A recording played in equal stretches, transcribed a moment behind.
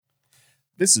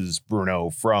This is Bruno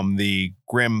from the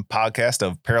Grim podcast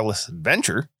of Perilous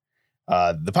Adventure.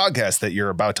 The podcast that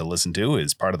you're about to listen to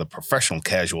is part of the Professional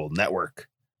Casual Network.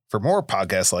 For more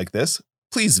podcasts like this,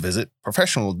 please visit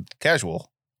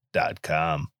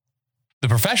professionalcasual.com. The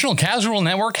Professional Casual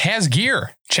Network has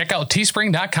gear. Check out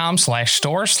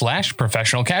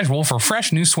teespring.com/store/professionalcasual for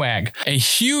fresh new swag. A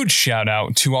huge shout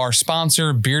out to our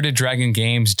sponsor,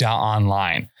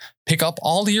 beardeddragongames.online. Pick up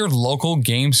all your local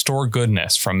game store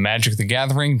goodness from Magic the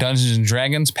Gathering, Dungeons &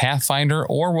 Dragons, Pathfinder,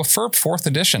 or WFRP 4th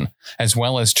Edition, as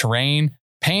well as terrain,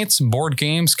 paints, board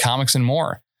games, comics, and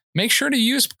more. Make sure to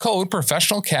use code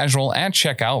Professional Casual at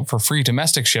checkout for free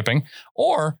domestic shipping,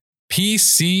 or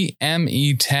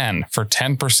PCME10 for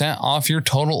 10% off your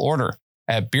total order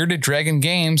at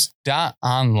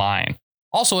beardeddragongames.online.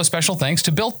 Also, a special thanks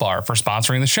to Built Bar for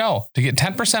sponsoring the show. To get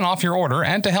 10% off your order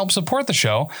and to help support the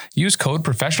show, use code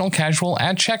Professional Casual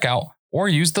at checkout or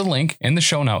use the link in the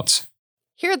show notes.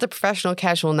 Here at the Professional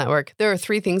Casual Network, there are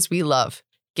 3 things we love: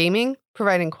 gaming,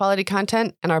 providing quality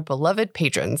content, and our beloved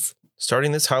patrons.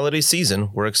 Starting this holiday season,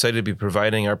 we're excited to be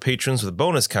providing our patrons with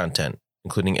bonus content,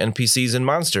 including NPCs and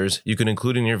monsters you can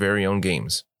include in your very own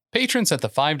games. Patrons at the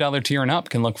 $5 tier and up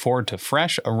can look forward to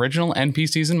fresh, original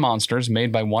NPCs and monsters made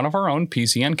by one of our own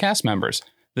PCN cast members.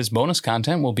 This bonus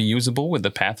content will be usable with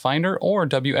the Pathfinder or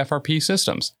WFRP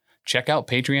systems. Check out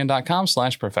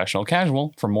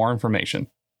patreon.com/professionalcasual for more information.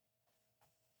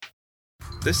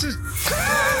 This is...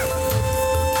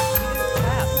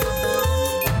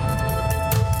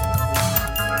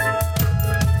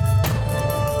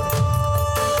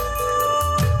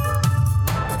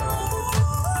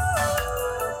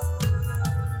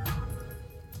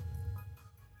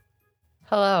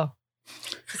 Hello.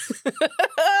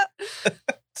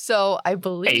 So I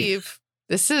believe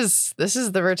this is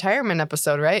the retirement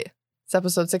episode, right? It's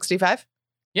episode 65.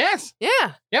 Yes.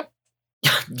 Yeah. Yep.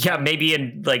 Yeah, maybe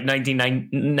in like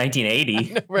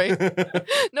 1980. Right.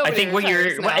 I think what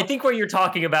you're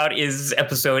talking about is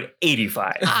episode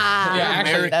 85. Ah, Yeah,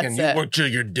 actually, American, you work till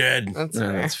you're dead. That's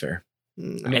No, fair. that's fair.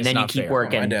 And then you keep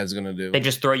working. My dad's gonna do. They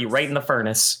just throw you right in the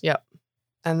furnace. Yep.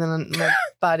 And then my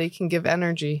body can give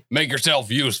energy. Make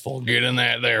yourself useful. Get in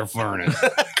that there furnace.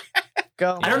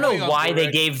 Go. I don't know why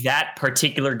they gave that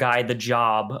particular guy the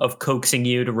job of coaxing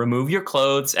you to remove your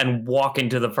clothes and walk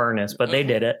into the furnace, but they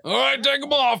did it. All right, take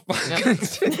them off.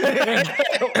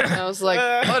 I was like,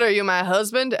 what are you, my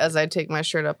husband? As I take my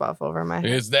shirt up off over my head.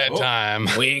 It's that time.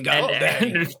 We ain't got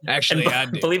that. Actually, I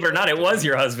did. Believe it or not, it was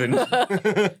your husband.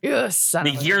 You son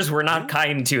The of a- years were not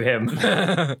kind to him.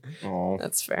 Oh.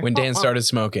 That's fair. When Dan started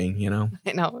smoking, you know.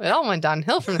 I know. It all went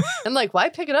downhill from And like, why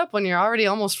pick it up when you're already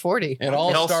almost 40? It It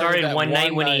all started that one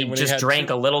night when he just had drank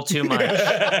a little too much.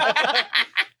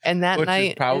 And that Which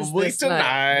night is probably is this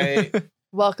night. tonight.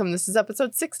 Welcome. This is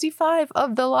episode 65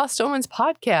 of the Lost Omens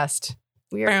podcast.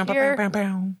 We are here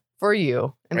for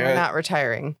you, and we're not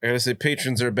retiring. I gotta say,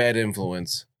 patrons are a bad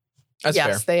influence. That's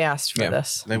yes, fair. they asked for Yeah.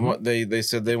 this. They want they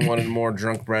said they wanted more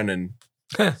drunk Brennan.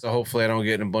 So hopefully I don't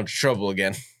get in a bunch of trouble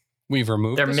again. We've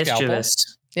removed They're the scalpel.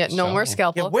 mischievous. Yeah, no more So-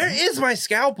 scalpel. Yeah, where is my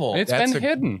scalpel? It's That's been a-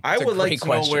 hidden. I That's a would like great to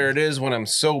question. know where it is when I'm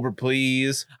sober,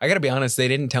 please. I gotta be honest, they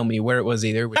didn't tell me where it was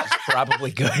either, which is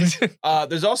probably good.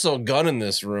 There's also a gun in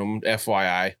this room,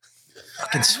 FYI.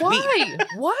 Fucking sweet. Why?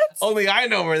 What? Only I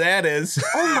know where that is.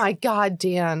 Oh my God,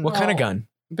 Dan. What kind of gun?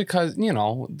 Because, you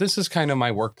know, this is kind of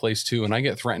my workplace too, and I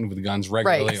get threatened with guns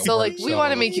regularly. Right. at So, work, like, we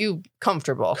want to make you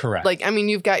comfortable. Correct. Like, I mean,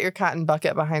 you've got your cotton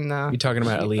bucket behind You the. talking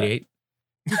about Elite 8?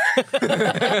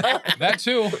 that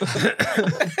too.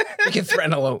 You can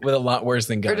threaten with a lot worse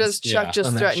than guns. Or does Chuck Yeah, just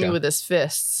on that threaten you show. with his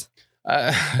fists?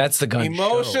 That's the gun.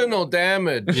 Emotional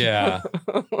damage. Yeah.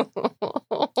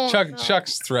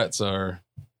 Chuck's threats are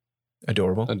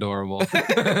Adorable. adorable.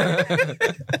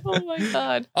 Oh my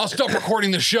God. I'll stop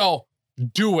recording the show.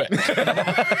 Do it.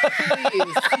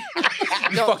 Please.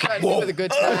 Don't threaten me with a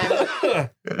good time.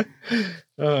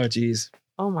 Oh, jeez.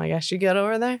 Oh my gosh, you get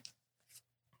over there?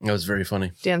 That was very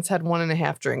funny. Dan's had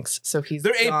 1.5 drinks, so he's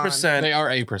They're gone. 8%. They are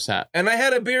 8%. And I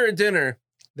had a beer at dinner.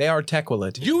 They are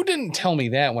Tequilate. You didn't tell me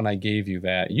that when I gave you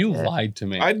that. You Yeah. lied to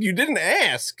me. You didn't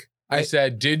ask. I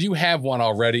said, did you have one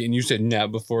already? And you said, no,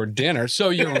 before dinner. So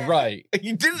you're right.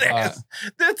 You didn't ask.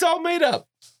 That's all made up.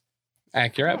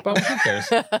 Accurate, but who cares?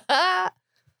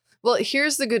 Well,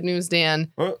 here's the good news,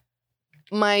 Dan. What?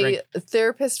 My Drink.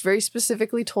 therapist very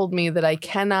specifically told me that I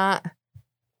cannot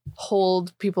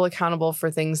hold people accountable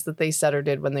for things that they said or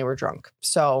did when they were drunk.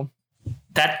 So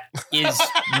That is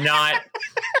not.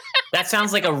 That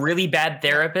sounds like a really bad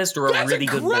therapist or a That's really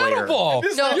good lawyer. incredible.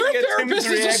 Just No. let me Your get Tim's therapist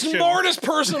is the reaction. smartest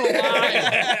person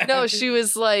alive. no, she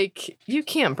was like, you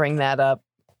can't bring that up.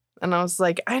 And I was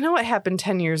like, I know it happened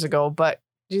 10 years ago, but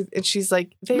And she's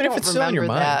like, they I mean, if don't it's still on remember your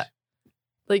mind. that.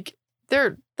 Like,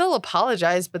 they'll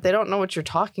apologize, but they don't know what you're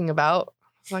talking about.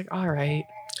 It's like, all right.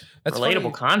 That's Relatable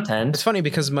funny. content. It's funny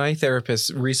because my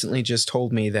therapist recently just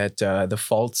told me that the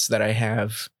faults that I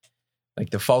have, like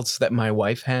the faults that my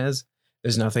wife has,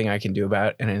 there's nothing I can do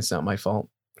about, and it's not my fault.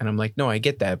 And I'm like, no, I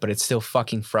get that, but it still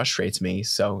fucking frustrates me.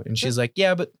 So, and she's like,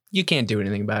 yeah, but you can't do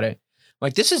anything about it. I'm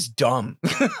like, this is dumb.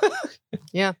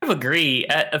 I agree.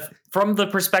 From the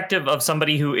perspective of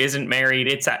somebody who isn't married,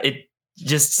 it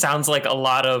just sounds like a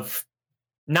lot of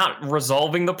not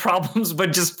resolving the problems,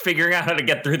 but just figuring out how to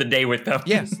get through the day with them.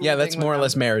 Yeah, that's more or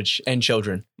less marriage and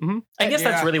children. I guess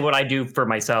that's really what I do for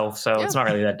myself, so it's not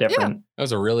really that different. That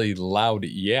was a really loud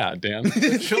yeah, Dan.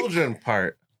 The children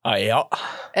part. Yeah.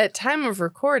 At time of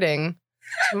recording,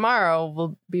 tomorrow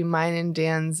will be mine and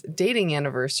Dan's dating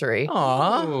anniversary.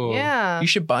 Aw. Ooh. Yeah. You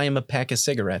should buy him a pack of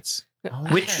cigarettes.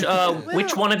 Which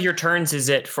one of your turns is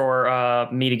it for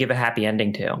me to give a happy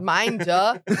ending to? Mine,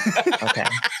 duh. Okay.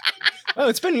 Oh,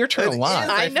 it's been your turn a lot.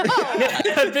 I know.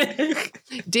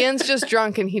 Dan's just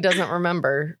drunk and he doesn't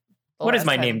remember. What is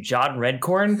my name? John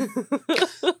Redcorn?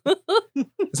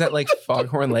 Is that like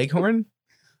Foghorn Leghorn?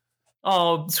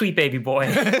 Oh, sweet baby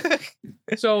boy.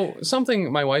 So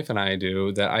something my wife and I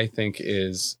do that I think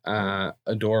is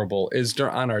adorable is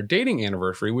on our dating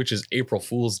anniversary, which is April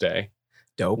Fool's Day.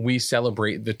 Dope. We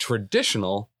celebrate the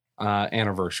traditional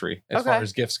anniversary as Okay. far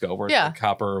as gifts go, where it's Yeah. like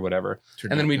copper or whatever.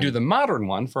 And then we do the modern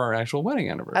one for our actual wedding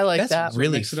anniversary. I like That's that.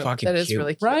 really Mix it up. fucking That is cute.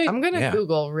 really cute. Right? I'm going to Yeah.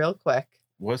 Google real quick.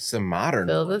 What's the modern?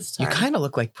 Fill this You time. kind of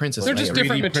look like Princess They're Leia. just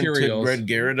different 3D printed materials. red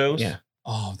Gyarados? Yeah.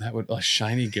 Oh, that would a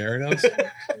shiny Gyarados.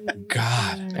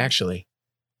 God. Actually.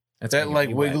 That's That gonna like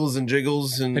get me wet. wiggles and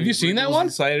jiggles and Have you seen that wiggles one?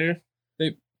 and cider.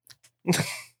 They-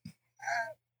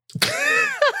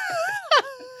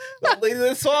 The lady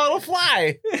that saw it'll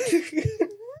fly.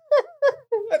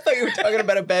 I thought you were talking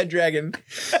about a bad dragon.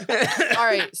 All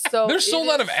right. So They're sold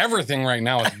out of everything right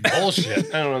now. It's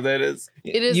bullshit. I don't know what that is.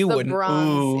 It is You the wouldn't.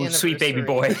 bronze. Ooh, sweet baby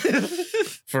boy. anniversary.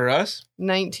 For us,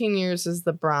 19 years is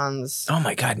the bronze. Oh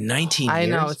my god, 19 years. I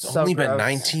know, it's it's so only been gross.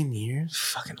 19 years.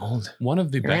 Fucking old. One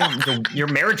of the best. Your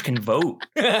marriage can vote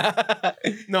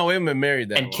No, we haven't been married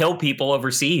that and long. kill people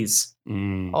overseas.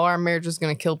 Mm. Oh, our marriage is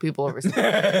going to kill people overseas.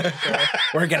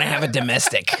 We're gonna have a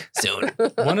domestic soon.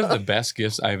 One of the best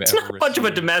gifts I've It's ever not much of a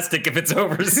received. domestic if it's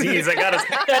overseas. I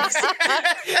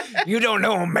gotta. You don't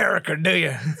know America, do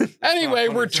you? Anyway,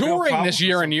 we're It's a real touring this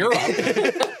year in Europe.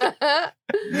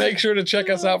 Make sure to check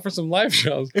us out for some live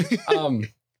shows.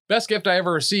 Best gift I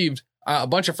ever received. A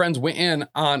bunch of friends went in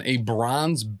on a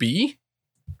bronze bee.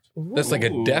 That's like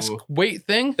a Ooh. desk weight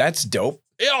thing. That's dope.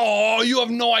 Oh, you have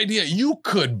no idea. You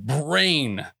could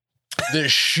brain the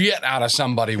shit out of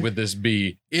somebody with this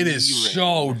bee. It is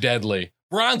so deadly.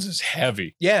 Bronze is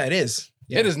heavy. Yeah, it is.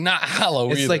 Yeah. It is not hollow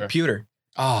It's either. like pewter.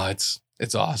 Oh,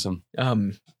 it's awesome.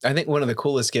 I think one of the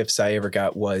coolest gifts I ever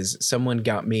got was someone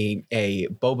got me a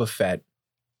Boba Fett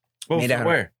Oh, made from out of-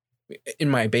 where? in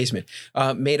my basement,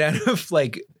 made out of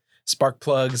like spark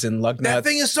plugs and lug nuts. That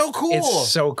thing is so cool. It's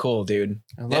so cool, dude.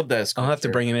 I love that. I'll have to sculpture.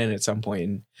 bring him in at some point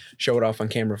and show it off on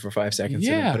camera for 5 seconds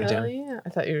and Yeah. then put it Hell down. yeah. I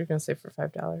thought you were going to say for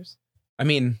 $5. I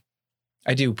mean,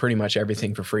 I do pretty much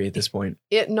everything for free at this point.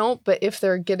 No, but if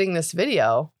they're getting this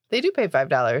video, they do pay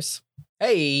 $5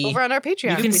 Hey, over on our Patreon.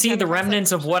 You can We see can the have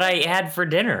remnants of what I had for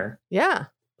dinner. Yeah.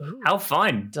 How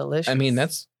fun! Delicious. I mean,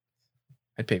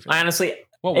 I'd pay for that. I honestly,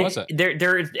 What was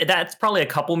it? That's probably a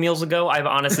couple meals ago. I've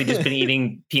honestly just been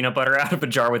eating peanut butter out of a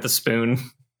jar with a spoon.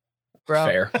 Bro,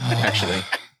 Fair, actually. it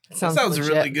That sounds, sounds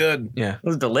legit. really good. Yeah. It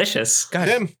was delicious. God,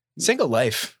 Tim, single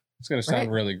life. It's going to sound Right.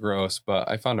 really gross, but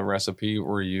I found a recipe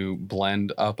where you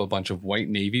blend up a bunch of white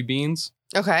navy beans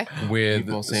Okay. with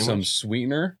Meatball some sandwich?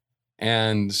 sweetener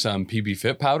and some PB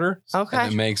Fit powder. Okay.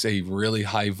 And it makes a really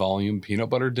high volume peanut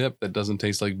butter dip that doesn't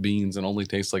taste like beans and only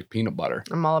tastes like peanut butter.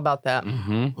 I'm all about that.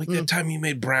 Mm-hmm. like that time you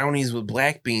made brownies with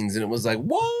black beans, and it was like,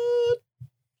 what?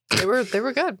 They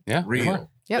were good. Yeah. Real.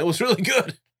 Yep. It was really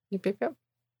good. Yep.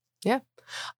 Yeah.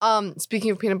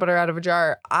 Speaking of peanut butter out of a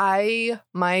jar,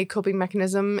 my coping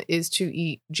mechanism is to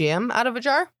eat jam out of a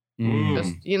jar.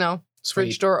 Mm. Just,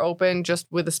 fridge door open, just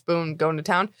with a spoon going to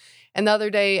town. And the other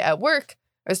day at work,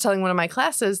 I was telling one of my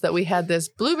classes that we had this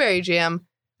blueberry jam,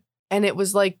 and it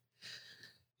was like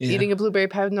eating a blueberry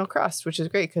pie with no crust, which is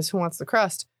great because who wants the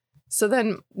crust? So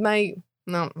then no.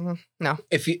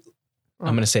 If you,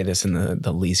 I'm gonna say this in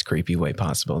the least creepy way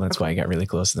possible. That's why I got really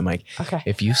close to the mic. Okay.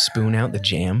 If you spoon out the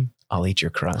jam, I'll eat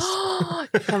your crust.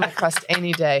 Give me crust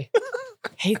any day.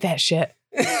 Hate that shit.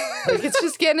 Like, it's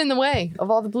just getting in the way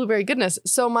of all the blueberry goodness.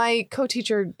 So my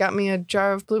co-teacher got me a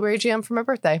jar of blueberry jam for my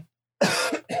birthday.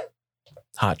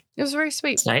 Hot. It was very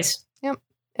sweet. It's nice. Yep.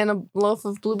 and a loaf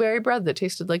of blueberry bread that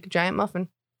tasted like a giant muffin.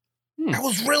 That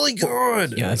was really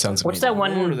good. Yeah, that sounds What's amazing.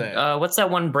 that More one? of that. What's that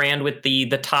one brand with the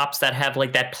tops that have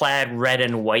like that plaid red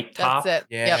and white top? That's it.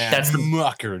 Yeah. Yep. That's the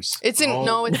Muckers. It's in Oh.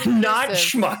 no, it's not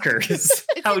cursive. Schmuckers. It's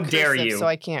How in dare cursive, you? So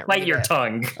I can't Bite read your it.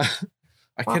 tongue.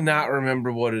 I cannot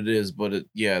remember what it is, but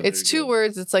It's two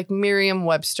words. It's like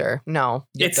Merriam-Webster. No.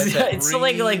 Yeah, It's that's it. it's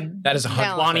like That is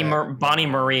 100%. Bonnie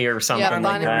Marie or something Yeah, like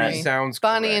Bonnie that. Marie. Sounds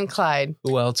Bonnie correct. and Clyde.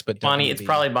 Who else but Bonnie, it's WB?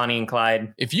 probably Bonnie and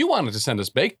Clyde. If you wanted to send us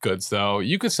baked goods, though,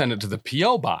 you could send it to the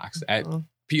P.O. Box at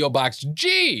P.O. Box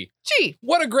G. Gee.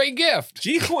 What a great gift.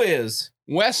 Gee whiz.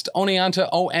 West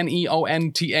Oneonta,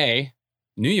 Oneonta,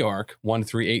 New York,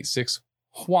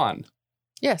 13861.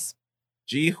 Yes.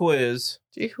 Gee whiz.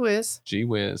 Gee whiz. Gee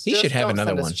whiz. He should Just have don't another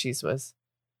send us one. a cheese whiz.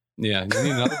 Yeah, you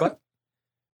need another butt?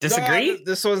 Disagree? No,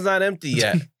 this one's not empty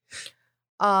yet.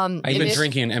 I've and been if-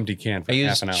 drinking an empty can for I half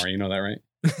used- an hour. You know that, right?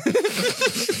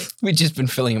 We've just been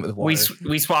filling it with water.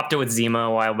 we swapped it with Zima a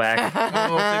while back.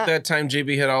 Oh, I think that time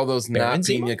JB had all those Baron not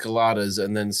Zima? pina coladas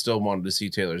and then still wanted to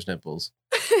see Taylor's nipples.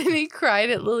 and he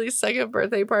cried at Lily's second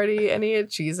birthday party, and he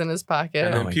had cheese in his pocket.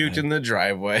 And Oh then my puked God. in the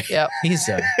driveway. Yep. He's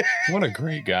What a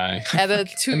great guy. At a him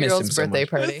 2-year-old's so birthday much.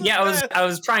 party. Yeah, I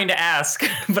was trying to ask,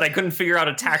 but I couldn't figure out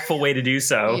a tactful way to do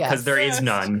so because Yes. there is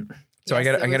none. So Yes,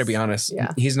 I it gotta be was- honest.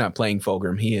 yeah. He's not playing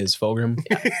Fulgrim. He is Fulgrim.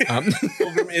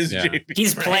 Pilgrim is Yeah. JB.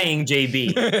 He's playing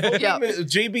JB. Yep.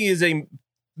 JB is a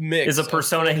mix. Is a of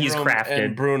persona he's Pilgrim crafted.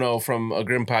 And Bruno from a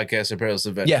Grim podcast, A Perilous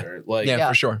Adventure. Like, yeah, Yeah.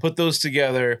 for sure. put those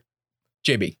together,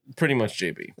 JB. pretty much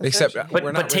JB. Except But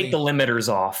we're not take the limiters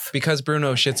off. because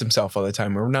Bruno shits himself all the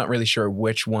time. We're not really sure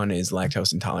which one is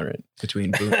lactose intolerant between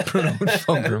Bruno and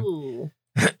Fulgrim. Ooh.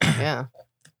 Yeah.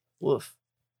 Woof.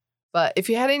 But if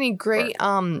you had any great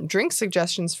drink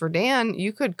suggestions for Dan,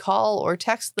 you could call or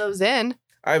text those in.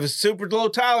 I have a super low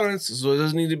tolerance, so it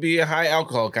doesn't need to be a high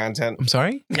alcohol content. I'm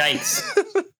sorry? Yikes.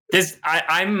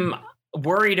 I'm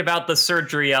worried about the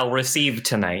surgery I'll receive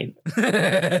tonight.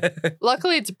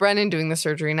 Luckily, it's Brennan doing the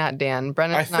surgery, not Dan.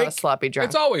 Brennan's I not a think sloppy drunk.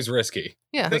 It's always risky.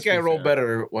 Yeah. I think I roll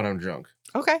better when I'm drunk.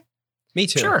 Okay. Me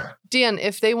too. Sure. Dan,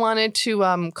 if they wanted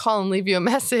to call and leave you a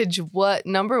message, what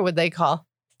number would they call?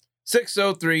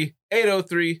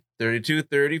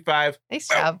 603-803-3235. Nice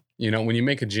job. You know, when you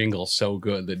make a jingle so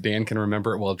good that Dan can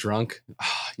remember it while drunk,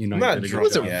 you know, I'm you not did a It good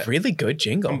was job. a Yeah. really good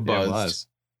jingle. I'm Yeah, it buzzed. was.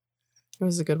 It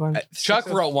was a good one. Chuck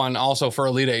wrote one also for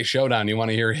Elite Eight Showdown. You want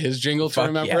to hear his jingle to Fuck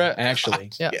remember yeah, it? actually.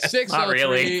 Yeah.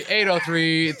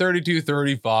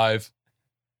 603-803-3235.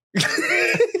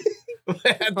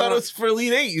 I thought it was for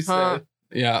Elite 8, you said. Huh.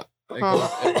 Yeah.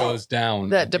 It goes down.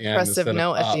 That at the end depressive instead of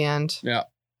note at up. the end. Yeah.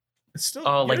 It's still,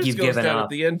 Oh, like yours you've goes given down up. at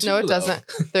the end too, No, it though. doesn't.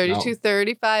 32,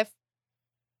 35.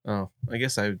 Oh, I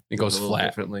guess I It goes did a little flat.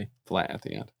 differently. Flat at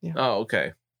the end. Oh,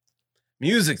 okay.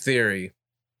 Music theory.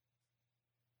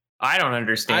 I don't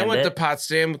understand I went it. to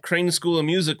Potsdam. Crane School of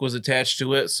Music was attached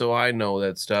to it, so I know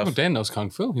that stuff. Oh, Dan knows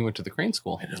Kung Fu. He went to the Crane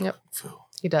School. I know Yep. Kung Fu.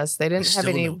 He does. They didn't have still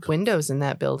any know Kung Fu. windows in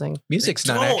that building. Music's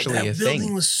They not don't. actually That a building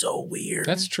thing. was so weird.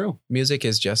 That's true. Music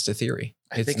is just a theory.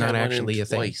 I It's think not I went actually in a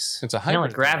thing. twice. It's a I know, hybrid.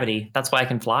 like gravity. That's why I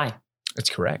can fly. It's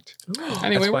correct. Anyway,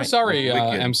 That's we're why- sorry,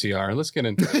 Wicked. MCR. Let's get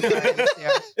into it.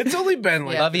 It's only been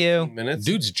like Yeah. Love you. 15 minutes.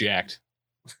 Dude's jacked,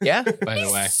 Yeah. by the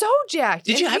He's way. so jacked.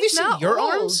 Did and you have you he's seen not your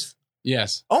old. arms?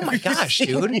 Yes. Oh my gosh,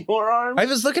 dude. Your arm? I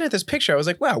was looking at this picture. I was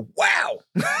like, wow.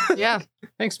 Yeah,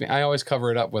 Thanks, me. I always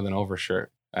cover it up with an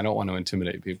overshirt. I don't want to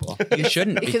intimidate people. You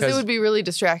shouldn't because it would be really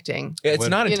distracting. it's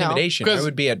not you know, intimidation. I 'cause-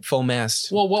 would be at full mast.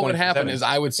 Well, what would happen 24/7. is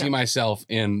I would see Yeah. myself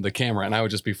in the camera and I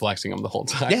would just be flexing them the whole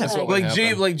time. Yeah. That's what would like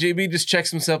happen. JB just checks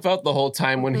himself out the whole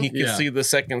time when he can Yeah. see the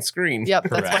second screen. Yep,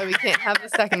 that's Correct. why we can't have the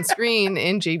second screen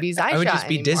in JB's eye I would shot just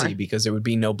be anymore. dizzy because there would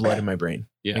be no blood in my brain.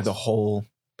 Yes. Like the whole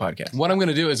podcast. What I'm going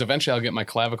to do is eventually I'll get my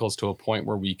clavicles to a point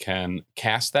where we can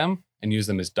cast them and use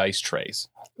them as dice trays.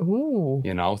 Ooh.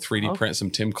 You know, 3D Oh. print some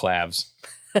Tim Clavs.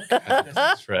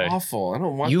 Dice tray. Awful. I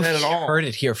don't want You that at all. heard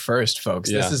it here first, folks.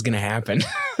 Yeah. This is going to happen.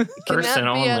 Person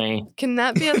only. Can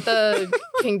that be at the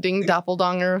King Ding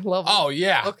Doppeldonger level? Oh,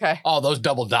 yeah. Okay. Oh, those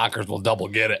double dockers will double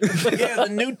get it. Yeah, the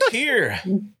new tier.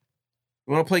 You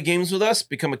want to play games with us?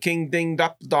 Become a King Ding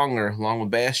Doppeldonger along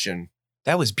with Bastion.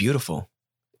 That was beautiful.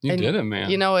 You And, did it, man.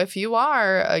 You know, if you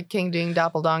are a King Ding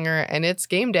Doppeldonger and it's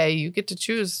game day, you get to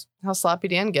choose how sloppy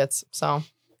Dan gets. So,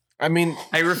 I mean,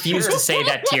 I refuse to say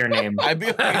that tier name. I'd be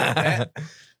okay with that.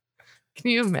 can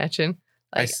you imagine?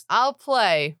 I Like, s- I'll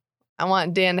play. I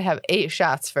want Dan to have 8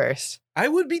 shots first. I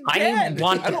would be I dead.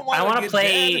 want. don't I want to get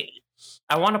play. dead.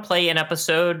 I want to play an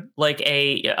episode like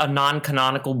a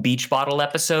non-canonical beach bottle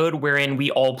episode wherein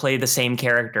we all play the same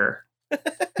character.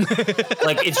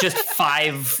 Like it's just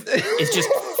five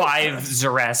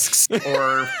Zaresks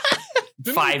or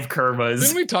 5 curvas.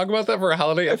 Didn't we talk about that for a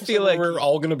holiday episode? I feel like we're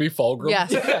all going to be Fulgrim.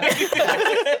 Yes.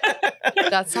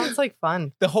 That sounds like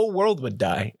fun. The whole world would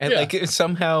die. And like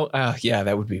somehow,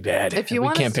 that would be bad. If you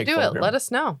want us to do it, let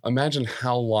us know. Imagine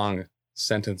how long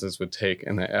sentences would take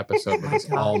in that episode with us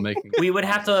all making. We would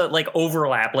have to like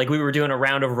overlap, like we were doing a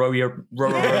round of row your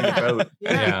boat.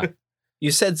 Yeah. You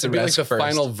said It'd be like the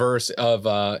final verse of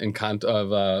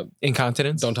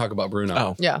Incontinence. Don't Talk About Bruno.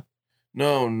 Oh. Yeah.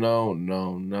 No.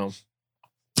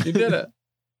 You did it.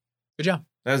 Good job.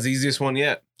 That was the easiest one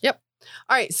yet. Yep.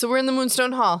 All right. So we're in the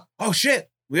Moonstone Hall. Oh, shit.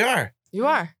 We are. You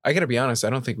are. I gotta be honest, I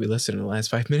don't think we listened in the last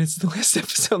 5 minutes of the last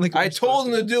episode. Like I told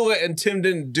him to do it, and Tim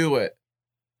didn't do it.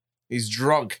 He's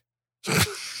drunk.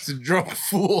 He's a drunk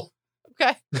fool.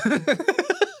 Okay.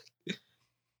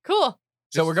 Cool.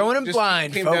 So we're going in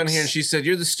blind, came folks. down here and she said,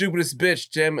 "You're the stupidest bitch,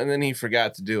 Tim," and then he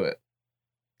forgot to do it.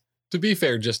 To be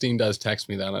fair, Justine does text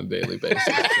me that on a daily basis.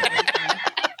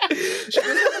 She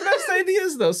does have the best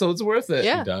ideas, though, so it's worth it.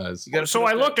 Yeah. She does. You gotta So put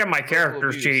I up looked that at my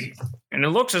character views. sheet, and it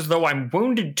looks as though I'm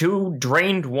wounded 2,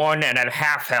 drained 1, and at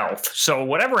half health. So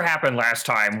whatever happened last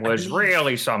time was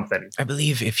really something. I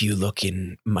believe if you look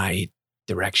in my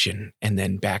direction and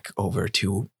then back over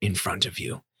to in front of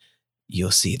you,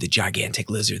 you'll see the gigantic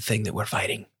lizard thing that we're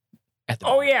fighting. At the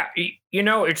Oh moment. yeah, you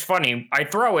know it's funny. I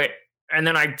throw it, and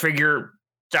then I figure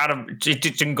it's out of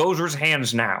it's in Gozer's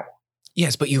hands now.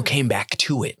 Yes, but you came back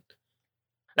to it.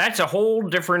 That's a whole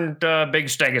different big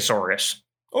Stegosaurus.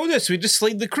 Oh, this, we just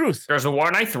slayed the Kruth. There's the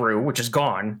one I threw, which is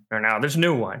gone, and now there's a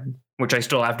new one, which I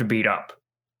still have to beat up.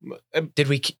 Did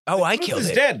we? Oh, I Kruth killed is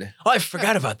it. dead. Oh, I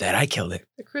forgot about that. I killed it.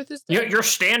 The Kruth is dead. You're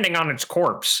standing on its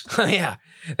corpse. Yeah,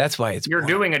 that's why it's. You're born.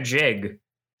 doing a jig.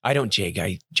 I don't jig.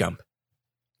 I jump.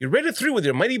 You read it through with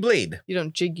your mighty blade. You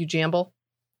don't jig, you jamble.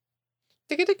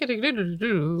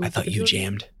 I thought you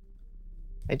jammed.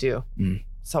 I do.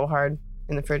 So hard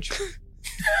in the fridge.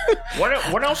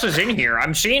 What else is in here?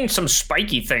 I'm seeing some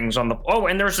spiky things on the. Oh,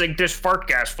 and there's like this fart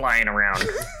gas flying around.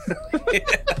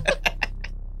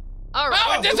 All right.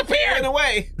 Oh, it disappeared! Ran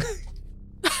away.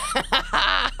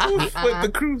 With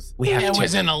the Kruth. We have It to.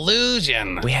 was an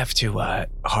illusion. We have to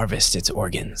harvest its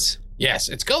organs. Yes,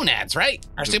 it's gonads, right?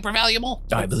 Are super valuable.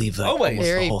 I believe that Always. almost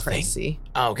the Very whole thing. pricey.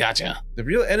 Oh, gotcha. The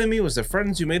real enemy was the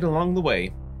friends you made along the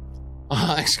way.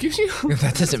 Excuse you?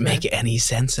 That doesn't make any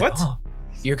sense at What? all.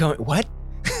 You're going what?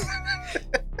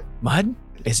 Mud?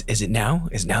 Is it now?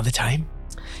 Is now the time?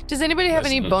 Does anybody have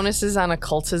any Listen. bonuses on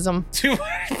occultism?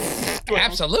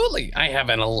 Absolutely. I have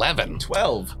an 11.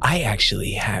 12. I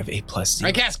actually have a +0.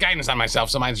 I cast guidance on myself,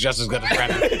 so mine's just as good as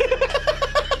Brennan.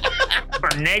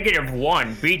 A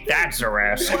 -1. Beat that,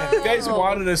 Zaras. You guys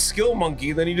wanted a skill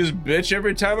monkey, then you just bitch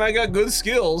every time I got good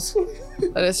skills.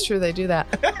 That is true, they do that.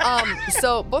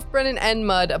 So both Brennan and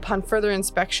Mud, upon further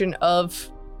inspection of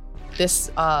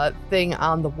this thing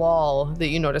on the wall that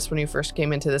you noticed when you first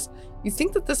came into this, you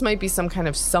think that this might be some kind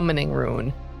of summoning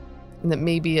rune, and that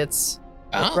maybe it's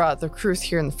what brought the Kruth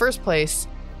here in the first place.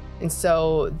 And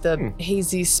so the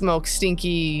hazy smoke,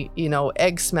 stinky,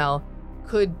 egg smell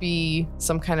could be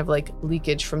some kind of like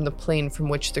leakage from the plane from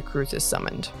which the Kruth is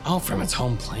summoned. Oh, from its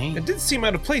home plane. It did seem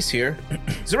out of place here.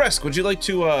 Zaresk, would you like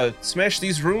to smash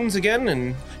these runes again?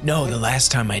 And No, the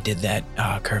last time I did that,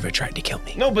 Curva tried to kill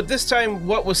me. no, but this time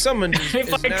what was summoned is, If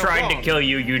is I now tried wrong. to kill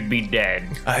you, you'd be dead.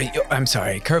 I'm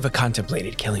sorry. Curva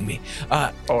contemplated killing me.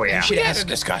 Oh yeah. You should We had ask. a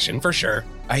discussion, for sure.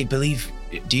 I believe.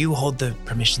 Do you hold the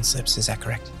permission slips? Is that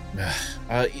correct?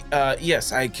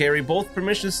 Yes, I carry both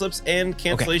permission slips and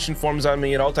cancellation forms on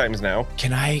me at all times now.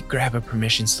 Can I grab a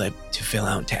permission slip to fill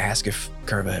out to ask if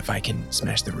Curva if I can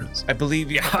smash the runes? I believe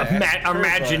you have to ask Curva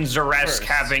Imagine Zaresk first.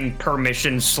 having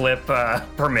permission slip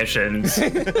permissions.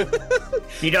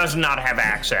 He does not have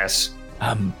access.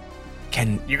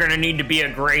 Can You're gonna need to be a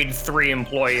grade 3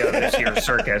 employee of this year's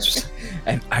circus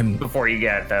and I'm before you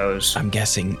get those.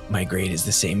 guessing my grade is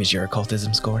the same as your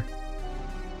occultism score.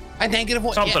 A negative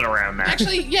one. Something yeah. around that.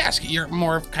 Actually, yes, you're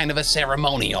more of kind of a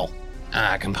ceremonial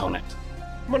component.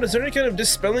 Come on, is there any kind of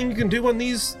dispelling you can do on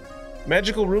these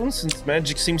magical runes, since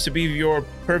magic seems to be your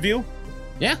purview?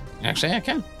 Yeah, actually, I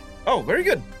can. Oh, very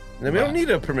good. Then we don't need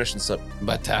a permission slip.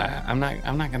 But I'm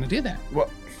not going to do that. What?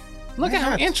 Look Why at how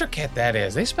not? intricate that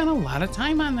is. They spent a lot of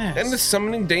time on this. And the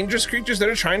summoning dangerous creatures that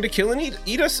are trying to kill and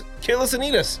eat us, kill us and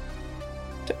eat us.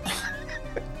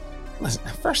 Listen,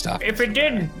 first off, If it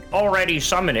did already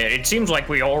summon it, it seems like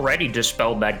we already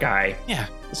dispelled that guy. yeah,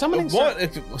 summoning What?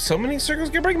 Summoning circles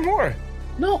can bring more.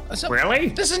 No, Really?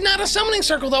 this is not a summoning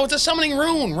circle though. It's a summoning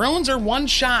rune. Runes are one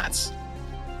shots.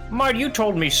 Mud, you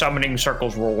told me summoning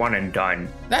circles were one and done.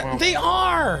 They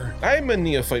are. I'm a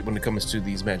neophyte when it comes to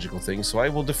these magical things, so I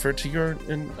will defer to your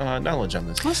knowledge on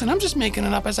this. Listen, I'm just making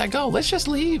it up as I go. Let's just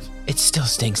leave. It still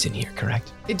stinks in here,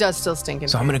 correct? It does still stink in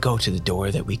So here. I'm going to go to the door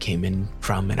that we came in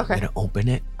from, and Okay. I'm going to open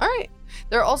it. All right.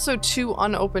 There are also 2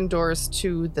 unopened doors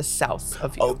to the south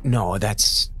of you. Oh, no,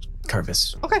 that's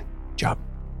Curvis. Okay. Job.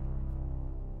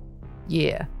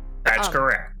 Yeah. That's Um,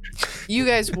 correct. You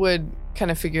guys would kind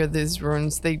of figure these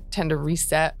runes, they tend to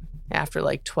reset after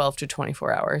like 12 to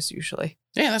 24 hours usually.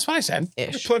 Yeah, that's what I said.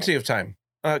 Ish. Plenty of time.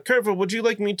 Curva, would you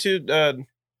like me to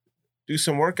do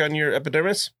some work on your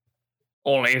epidermis?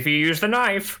 Only if you use the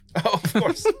knife. Oh, of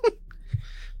course.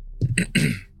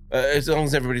 As long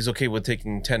as everybody's okay with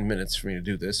taking 10 minutes for me to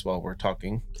do this while we're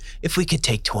talking. If we could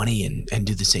take 20 and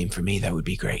do the same for me, that would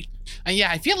be great.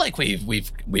 Yeah, I feel like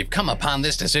we've come upon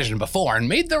this decision before and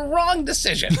made the wrong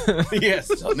decision. Yes.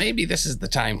 So maybe this is the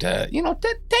time to,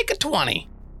 take a 20.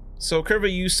 So, Curva,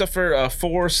 you suffer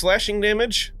 4 slashing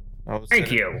damage.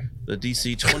 Thank you. The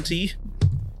DC 20.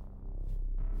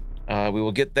 We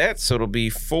will get that, so it'll be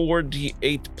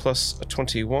 4d8 plus a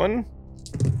 21.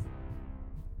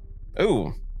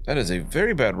 Oh, that is a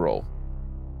very bad roll.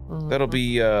 That'll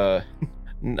be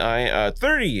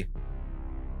 30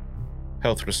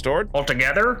 health restored.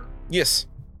 Altogether? Yes.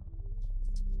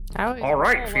 All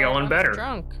right, feeling better.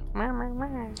 Drunk.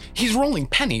 He's rolling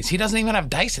pennies. He doesn't even have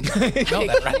dice in there. You know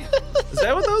that, right? Is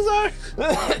that what those are?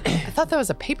 I thought that was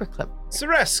a paperclip.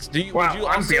 Ceresk, would you I'm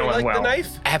also feeling like well. the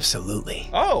knife? Absolutely.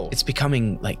 Oh. It's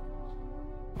becoming, like,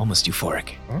 almost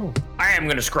euphoric. Oh. I am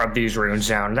going to scrub these runes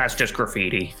down. That's just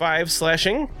graffiti. 5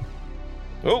 slashing.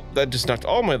 Oh, that just knocked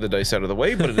all my other dice out of the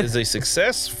way, but it is a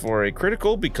success for a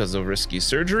critical because of risky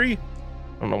surgery.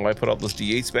 I don't know why I put all those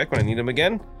d8s back when I need them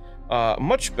again.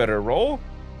 Much better roll.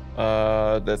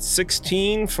 That's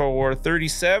 16 for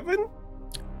 37.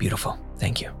 Beautiful.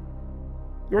 Thank you.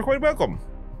 You're quite welcome.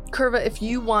 Curva, if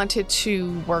you wanted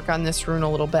to work on this rune a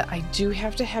little bit, I do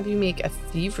have to have you make a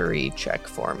thievery check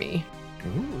for me.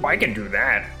 I can do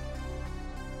that.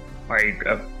 I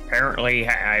apparently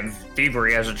have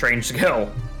thievery as a trained skill.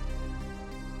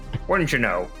 Wouldn't you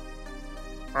know?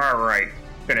 Alright,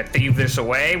 gonna thieve this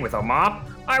away with a mop.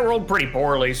 I rolled pretty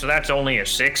poorly, so that's only a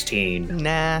 16.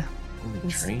 Nah, Only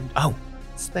trained. Oh,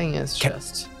 this thing is Can-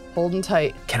 just holding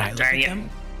tight. can I look Dang at it. them?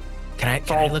 Can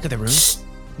I look at the runes?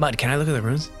 Mud, can I look at the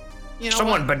runes?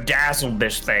 Someone bedazzled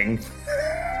this thing.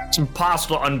 It's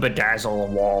impossible to unbedazzle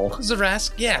a wall.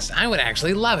 Zaresk, yes, I would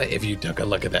actually love it if you took a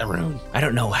look at that rune. I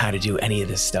don't know how to do any of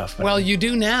this stuff. But Well, you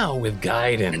do now with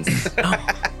guidance. oh,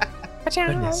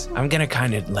 goodness. I'm going to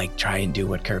kind of like try and do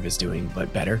what Curve is doing,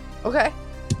 but better. Okay.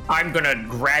 I'm gonna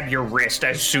grab your wrist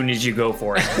as soon as you go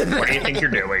for it. What do you think you're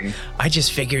doing? I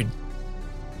just figured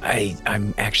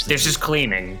I'm actually This is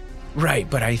cleaning. right,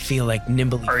 but I feel like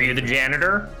nimbly. Are you the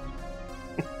janitor?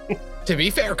 To be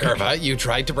fair, Curva, you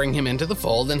tried to bring him into the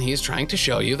fold, and he's trying to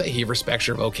show you that he respects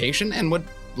your vocation and would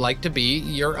like to be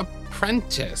your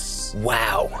apprentice.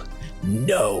 Wow.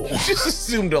 No. Just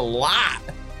assumed a lot.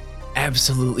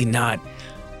 Absolutely not.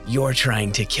 You're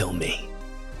trying to kill me.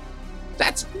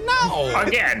 That's no.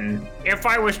 Again, if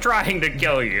I was trying to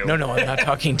kill you. No, I'm not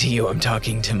talking to you. I'm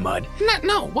talking to Mud.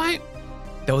 No. Why?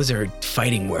 Those are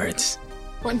fighting words.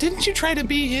 Well, didn't you try to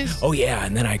be his? Oh, yeah,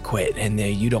 and then I quit, and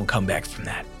you don't come back from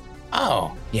that.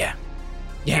 Oh. Yeah.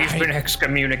 Yeah, He's been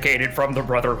excommunicated from the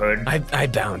Brotherhood. I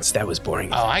bounced. That was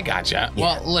boring. Oh, I gotcha.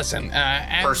 Yeah. Well, listen,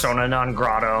 as, Persona non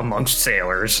grata amongst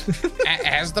sailors.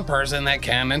 as the person that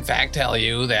can, in fact, tell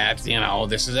you that,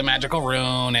 this is a magical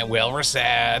rune, it will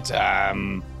reset,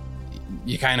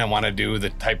 you kind of want to do the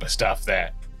type of stuff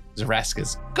that Zaresk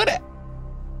is good at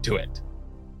to it.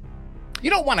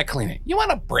 You don't want to clean it. You want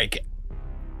to break it.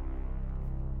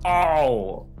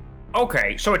 Oh.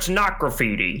 Okay, so it's not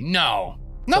graffiti. No.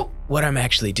 What I'm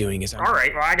actually doing is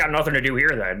Alright, well, I got nothing to do here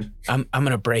then. I'm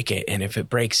going to break it, and if it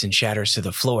breaks and shatters to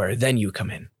the floor, then you come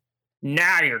in.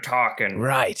 Now you're talking.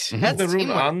 Right. That's The rune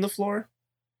teamwork. on the floor?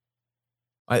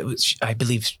 I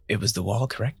believe it was the wall,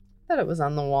 correct? I thought it was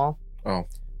on the wall. Oh.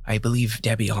 I believe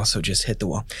Debbie also just hit the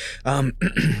wall.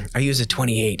 I use a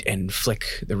 28 and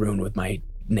flick the rune with my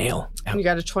nail. out. You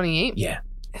got a 28? Yeah.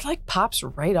 It like pops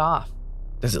right off.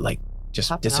 Does it like just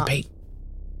Popping dissipate?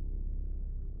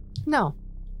 No.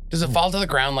 Does it fall to the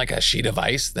ground like a sheet of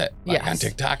ice that, like on Yes.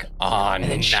 TikTok? Oh, And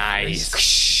then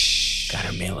nice. God,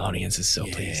 our male audience is so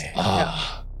pleased.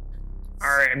 Oh.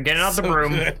 Alright, I'm getting out the So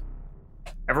broom. good.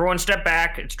 Everyone step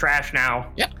back. It's trash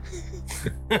now.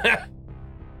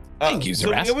 Thank you, So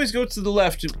we Zaresk. always go to the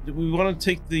left. Do we want to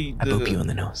take the I boop you in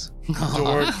the nose.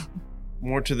 door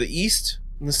more to the east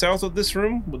and the south of this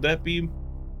room? Would that be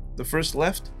the first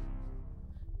left?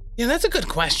 Yeah, that's a good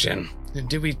question.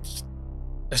 Do we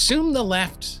assume the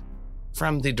left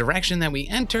from the direction that we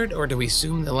entered, or do we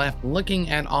assume the left looking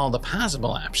at all the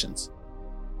possible options?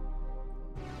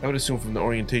 I would assume from the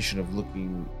orientation of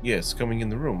looking, yes, coming in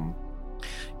the room.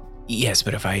 Yes,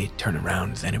 but if I turn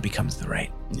around, then it becomes the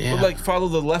right. Yeah. But like follow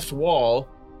the left wall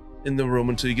in the room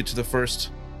until you get to the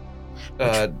first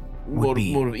mode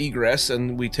of egress,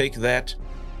 and we take that.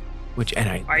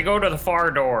 I go to the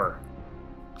far door.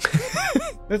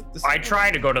 I try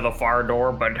to go to the far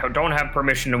door, but don't have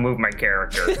permission to move my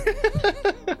character.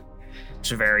 It's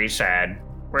very sad.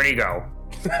 Where'd he go?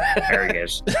 There he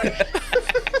is.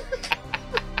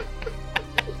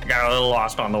 Got a little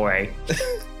lost on the way.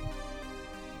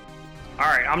 All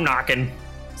right, I'm knocking.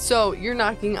 So you're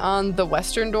knocking on the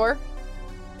western door?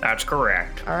 That's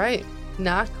correct. All right.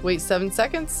 Knock. Wait 7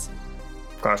 seconds.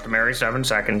 Customary 7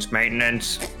 seconds.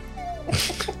 Maintenance.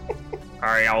 All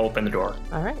right, I'll open the door.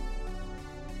 All right.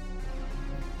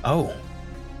 Oh.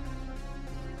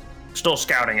 Still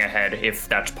scouting ahead, if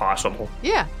that's possible.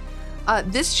 Yeah.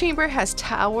 This chamber has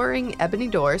towering ebony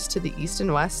doors to the east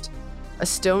and west. A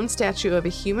stone statue of a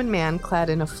human man clad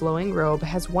in a flowing robe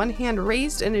has one hand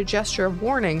raised in a gesture of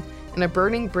warning and a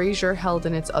burning brazier held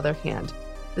in its other hand.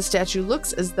 The statue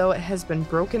looks as though it has been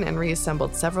broken and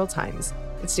reassembled several times.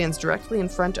 It stands directly in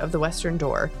front of the western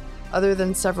door. Other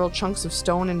than several chunks of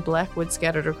stone and black wood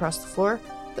scattered across the floor,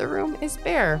 the room is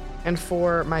bare. And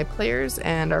for my players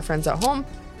and our friends at home,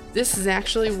 this is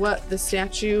actually what the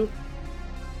statue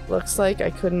looks like. I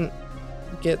couldn't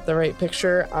get the right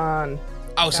picture on...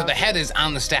 Oh, so the head is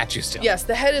on the statue still? Yes,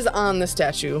 the head is on the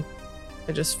statue.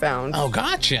 I just found. Oh,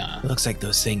 gotcha. It looks like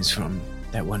those things from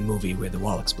that one movie where the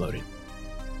wall exploded.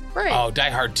 Right. Oh, Die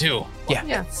Hard 2. Yeah.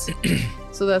 Yes.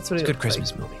 So that's what It's he a good looks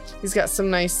Christmas like. movie. He's got some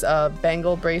nice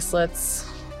bangle bracelets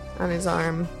on his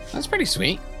arm. That's pretty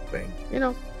sweet. You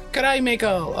know. Could I make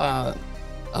a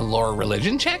lore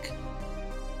religion check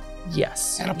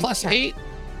Yes. at a you plus can. 8?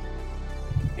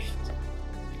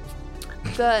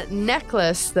 The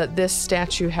necklace that this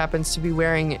statue happens to be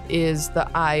wearing is the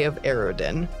Eye of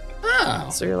Erodin. Oh.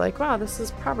 So you're like, wow, this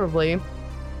is probably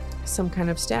some kind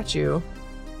of statue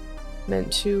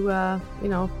meant to,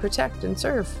 protect and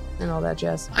serve and all that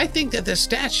jazz. I think that the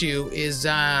statue is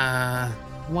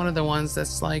one of the ones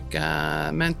that's like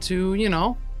meant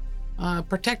to,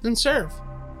 protect and serve.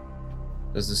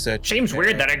 Does the statue Seems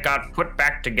weird that it got put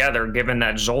back together given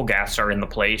that Zolgaths are in the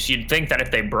place. You'd think that if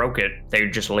they broke it,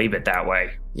 they'd just leave it that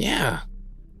way. Yeah.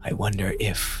 I wonder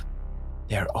if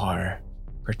there are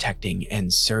protecting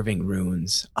and serving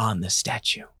runes on the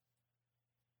statue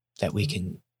that we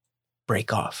can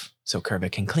break off so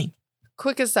Curva can clean.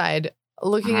 Quick aside,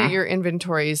 looking at your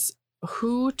inventories,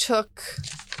 who took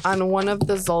on one of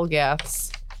the Zolgaths,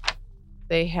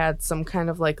 they had some kind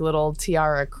of like little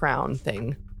tiara crown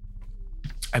thing.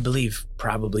 I believe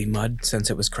probably Mud, since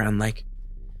it was crown-like.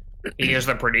 He is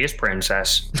the prettiest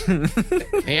princess.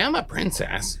 Hey, I'm a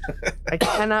princess. I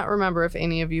cannot remember if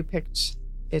any of you picked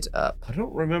it up. I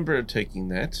don't remember taking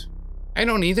that. I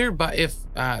don't either, but if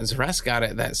Zaresk got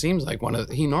it, that seems like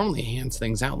he normally hands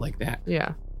things out like that.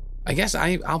 Yeah. I guess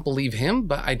I'll believe him,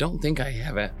 but I don't think I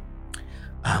have it.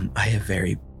 I have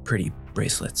very pretty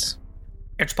bracelets.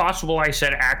 It's possible I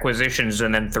said acquisitions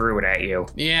and then threw it at you.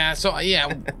 Yeah, so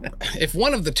if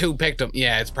one of the two picked them,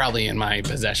 yeah, it's probably in my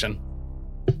possession.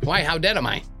 Why? How dead am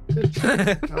I?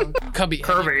 Cubby.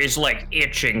 Curva is like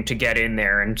itching to get in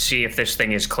there and see if this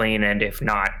thing is clean, and if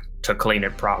not, to clean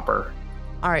it proper.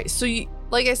 All right. So,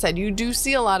 like I said, you do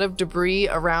see a lot of debris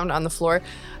around on the floor.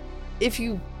 If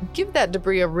you give that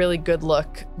debris a really good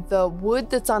look, the wood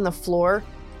that's on the floor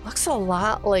looks a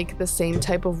lot like the same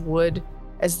type of wood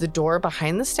as the door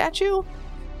behind the statue,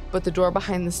 but the door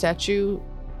behind the statue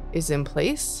is in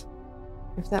place,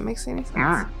 if that makes any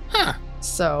sense. Huh.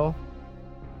 So,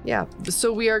 yeah.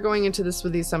 So we are going into this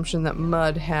with the assumption that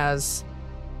Mud has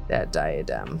that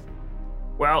diadem.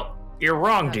 Well, you're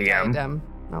wrong, Not DM. diadem.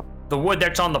 No. The wood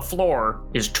that's on the floor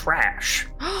is trash.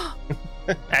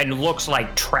 And looks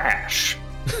like trash.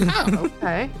 Oh.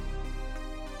 Okay.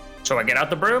 So I get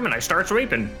out the broom and I start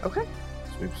sweeping. Okay.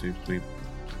 Sweep, sweep, sweep.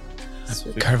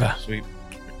 Sweep, Curva. Sweep.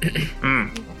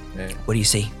 Mm, What do you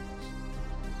see?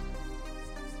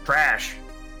 trash.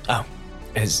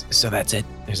 So that's it?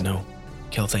 There's no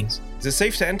kill things? Is it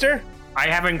safe to enter? I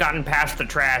haven't gotten past the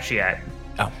trash yet.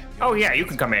 Oh. Oh yeah, you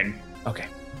can come in. Okay.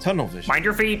 Tunnel vision. Mind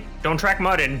your feet. Don't track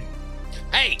mud in.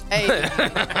 Hey. Hey.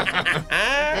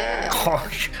 Oh,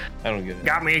 I don't get it.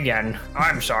 got me again.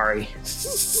 I'm sorry.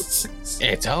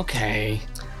 It's okay.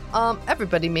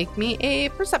 Everybody make me a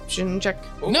perception check.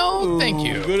 No, thank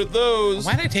you. Good at those.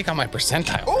 Why'd I take all my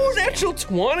percentiles? Oh, natural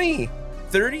 20.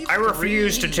 30. I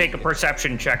refuse to take a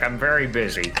perception check. I'm very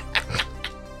busy.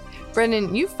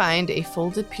 Brennan, you find a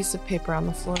folded piece of paper on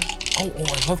the floor. Oh,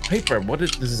 I love paper.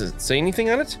 Does it say anything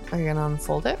on it? Are you gonna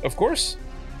unfold it? Of course.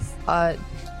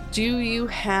 Do you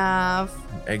have,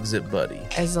 Exit buddy.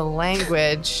 as a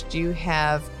language, do you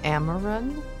have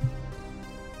Amaran?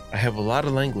 I have a lot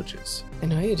of languages. I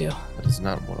know you do. That is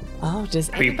not one of them. Oh, does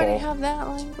anybody People. have that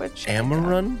language?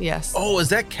 Amaran? Yes. Oh, is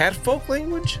that catfolk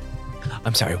language?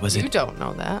 I'm sorry, was You it don't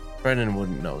know that. Brennan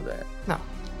wouldn't know that.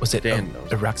 was it Dan knows.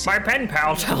 Eruxi? My pen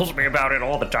pal tells me about it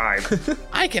all the time.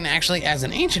 I can actually, as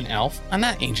an ancient elf,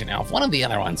 not ancient elf, one of the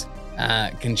other ones,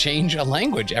 can change a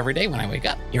language every day when I wake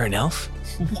up. You're an elf?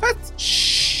 What?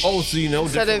 Shh. Oh, so you know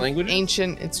Instead different of languages?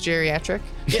 ancient, it's geriatric.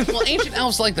 Yeah, well, ancient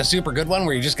elf's like the super good one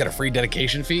where you just get a free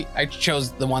dedication fee. I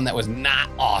chose the one that was not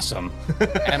awesome.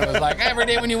 And it was like, every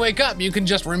day when you wake up, you can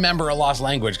just remember a lost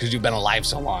language because you've been alive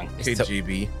so long.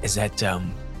 KGB. Is that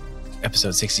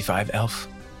episode 65 elf?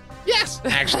 Yes,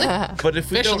 actually. But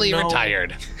if we Officially don't know,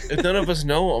 retired. if none of us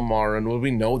know Amaran, would we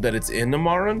know that it's in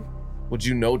Amaran? Would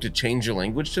you know to change your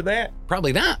language to that?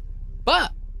 Probably not.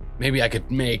 But maybe I could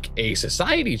make a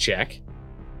society check,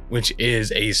 which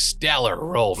is a stellar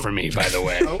roll for me, by the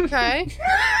way, Okay.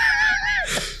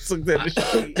 It's like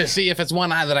that. to see if it's one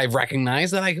that I've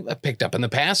recognized that I picked up in the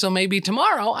past. So maybe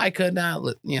tomorrow I could,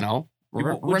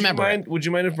 remember it. Would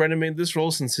you mind if Brendan made this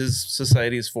roll since his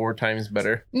society is 4 times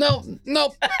better? No.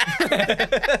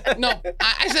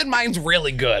 I said mine's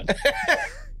really good.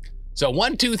 So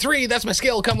 1, 2, 3, that's my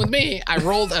skill. Come with me. I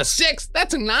rolled a 6.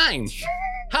 That's a 9.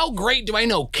 How great do I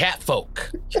know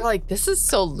catfolk? You're like, this is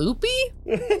so loopy?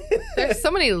 There's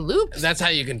so many loops. That's how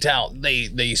you can tell.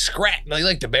 They scratch. They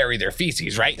like to bury their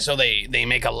feces, right? So they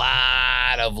make a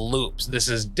lot of loops. This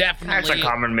is That's a definitely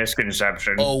common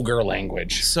misconception. ogre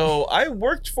language. So I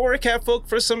worked for a catfolk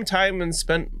for some time and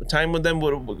spent time with them.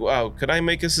 Wow, could I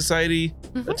make a society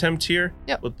attempt here?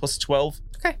 Yep. With plus 12?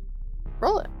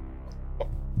 Roll it.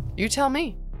 You tell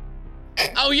me.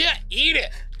 Oh yeah, eat it.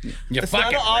 You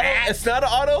fucking rat. It's not an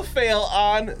auto fail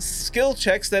on skill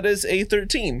checks. That is a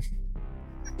 13.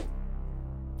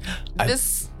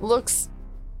 This looks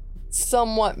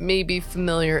somewhat maybe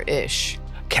familiar-ish.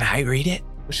 Can I read it?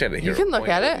 Wish I had a You hero can look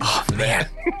point. at it. Oh man,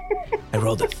 I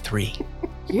rolled a 3.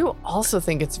 You also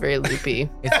think it's very loopy.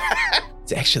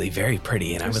 It's actually very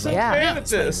pretty, and I would like Yeah. to Fan read of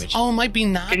this this. language. Oh, it might be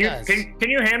Can you Naga's. can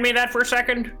you hand me that for a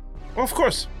second? Oh, of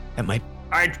course. That might.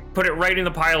 I put it right in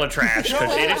the pile of trash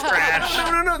because it is trash.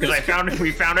 No. Because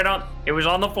we found it on. It was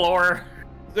on the floor.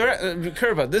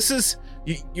 Curva, this is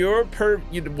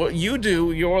what you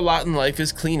do. Your lot in life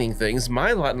is cleaning things.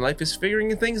 My lot in life is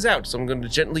figuring things out. So I'm going to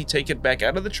gently take it back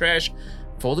out of the trash,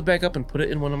 fold it back up, and put it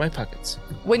in one of my pockets.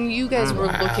 When you guys were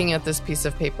Wow. looking at this piece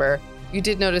of paper, you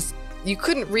did notice you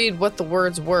couldn't read what the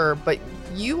words were, but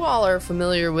you all are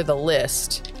familiar with a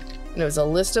list. And it was a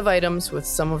list of items with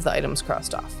some of the items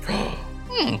crossed off.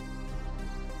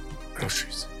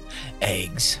 Groceries.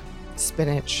 Eggs.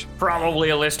 Spinach. Probably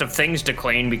a list of things to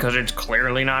clean because it's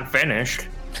clearly not finished.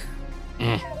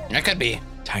 That could be.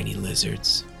 Tiny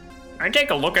lizards. I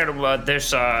take a look at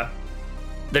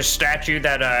this statue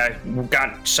that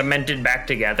got cemented back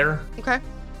together. Okay.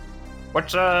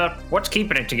 What's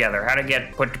keeping it together? How'd it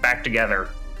get put back together?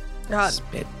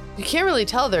 Spit. You can't really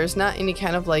tell. There's not any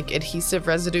kind of like adhesive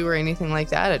residue or anything like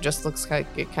that. It just looks like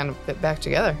it kind of fit back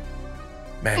together.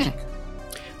 Magic.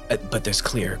 But there's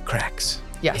clear cracks.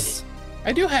 Yes.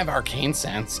 I do have arcane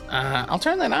sense. I'll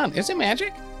turn that on. Is it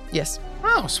magic? Yes.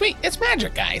 Oh, sweet. It's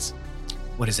magic, guys.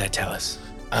 What does that tell us?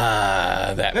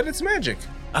 That That it's magic.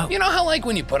 you know how like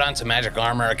when you put on some magic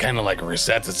armor, it kind of like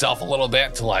resets itself a little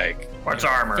bit to like What's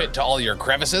armor? fit to all your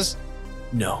crevices?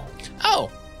 No.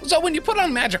 Oh, so when you put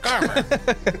on magic armor,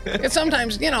 it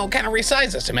sometimes, kind of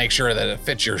resizes to make sure that it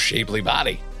fits your shapely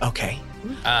body. Okay.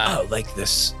 Oh, like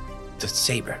this, the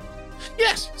saber.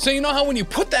 Yes. So you know how when you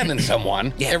put that in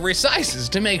someone, Yeah. it resizes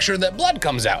to make sure that blood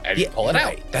comes out as you Yeah, pull it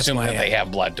right. out. That's Assuming why that they have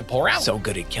blood to pour out. So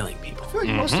good at killing people. I feel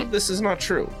like most of this is not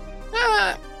true.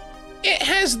 It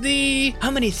has the... How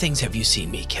many things have you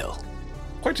seen me kill?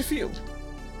 Quite a few.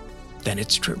 Then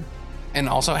it's true. And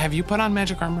also, have you put on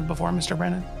magic armor before, Mr.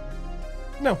 Brennan?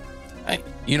 No.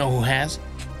 You know who has?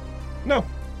 No.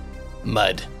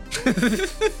 Mud.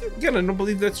 Again, I don't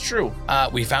believe that's true.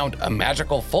 We found a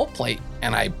magical full plate,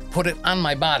 and I put it on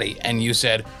my body, and you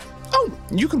said, "Oh,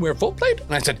 you can wear full plate?"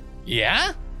 And I said,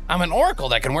 "Yeah, I'm an oracle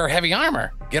that can wear heavy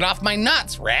armor. Get off my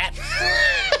nuts, rat."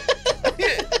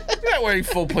 You're not wearing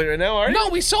full plate right now, are you? No,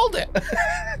 we sold it.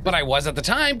 But I was at the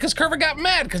time, because Curva got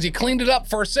mad because he cleaned it up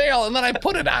for sale, and then I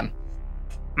put it on.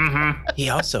 Mm-hmm. He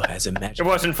also has a It magic.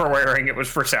 wasn't for wearing, it was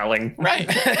for selling. Right.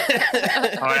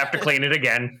 I'll have to clean it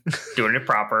again. Doing it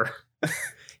proper.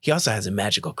 He also has a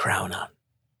magical crown on.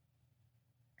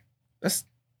 That's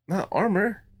not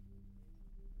armor.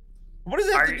 What does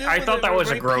that have to do I with thought a that was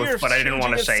a rapier growth, but I didn't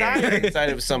want to shooting say it. inside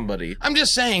of somebody? I'm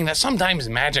just saying that sometimes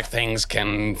magic things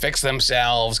can fix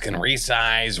themselves, can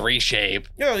resize, reshape.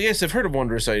 Oh, yes, I've heard of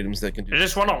wondrous items that can do Is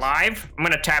this one alive? I'm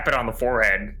gonna tap it on the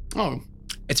forehead. Oh,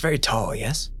 It's very tall,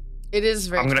 yes? It is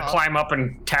very I'm gonna tall. climb up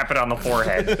and tap it on the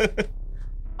forehead.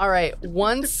 All right.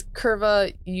 Once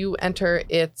Curva, you enter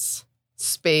its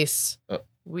space,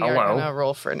 we are Hello. gonna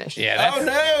roll for initiative. yeah. That's, Oh,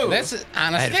 no! That's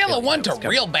on I a had a scale of feeling 1 that to was coming.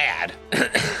 real bad.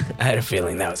 I had a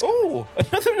feeling that was. Oh,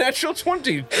 another natural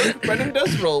 20. Brennan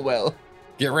does roll well.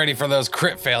 Get ready for those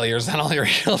crit failures on all your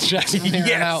heal checks from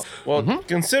here on out. Well, Mhm.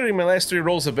 considering my last 3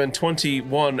 rolls have been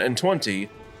 21 and 20,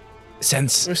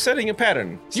 Since we're setting a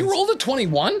pattern. You rolled a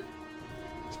 21?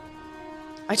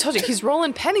 I told you he's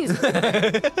rolling pennies. He has Oh,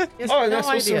 and no that's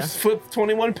supposed idea. to flip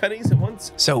 21 pennies at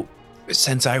once?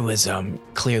 since I was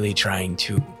clearly trying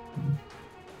to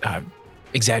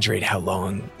exaggerate how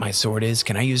long my sword is,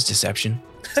 can I use deception?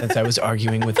 Since I was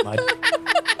arguing with Mud.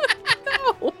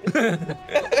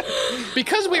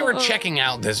 Because we were checking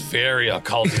out this very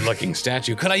occulty looking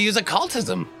statue, could I use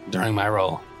occultism during my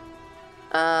roll?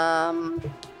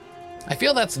 I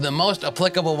feel that's the most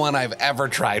applicable one I've ever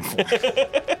tried for.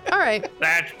 All right.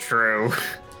 That's true.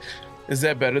 Is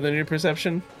that better than your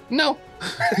perception? No.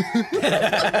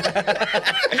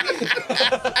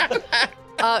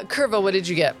 Curva, what did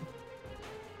you get?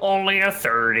 Only a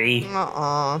 30.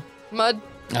 Mud,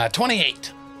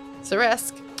 28.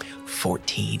 Zaresk.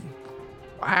 14.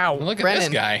 Wow. Look at Brennan. this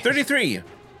guy. 33.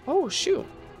 Oh, shoot.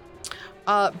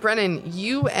 Brennan,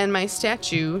 you and my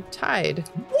statue tied.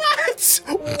 What?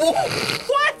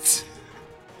 What?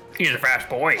 He's a fast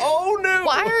boy. Oh, no.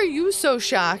 Why are you so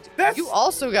shocked? That's- You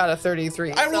also got a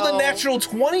 33. I rolled so a natural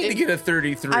 20 to it- get a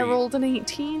 33. I rolled an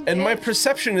 18. And my bitch.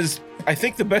 perception is, I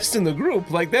think, the best in the group.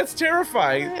 Like, that's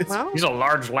terrifying. All right, It's- well, He's a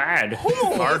large lad.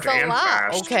 Oh, large it's a and lot.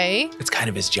 fast. Okay. It's kind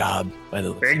of his job, by the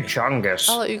looks of Big it. chungus.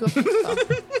 I'll let you go first,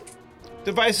 though.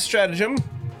 Devise a stratagem.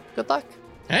 Good luck.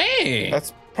 Hey,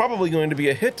 That's probably going to be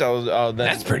a hit. I'll then,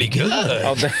 that's pretty good.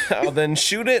 I'll then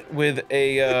shoot it with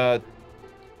a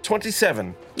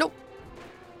 27. Nope.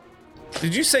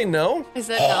 Did you say no? I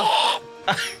said no.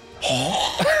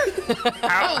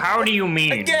 How do you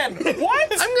mean? Again,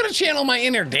 what? I'm going to channel my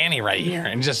inner Danny right here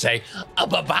and just say,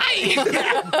 bye-bye.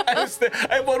 I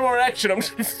have one more action. I'm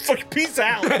just fucking peace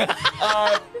out.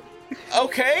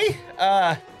 Okay.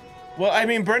 Well, I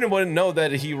mean, Brendan wouldn't know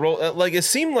that he rolled. Like, it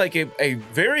seemed like a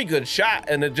very good shot,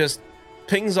 and it just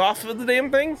pings off of the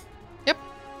damn thing.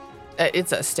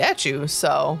 It's a statue,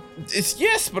 so. It's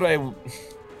yes, but I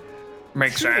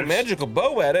Makes shoot a sense. magical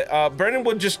bow at it. Brendan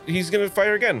would he's gonna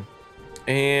fire again,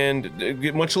 and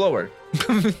get much lower.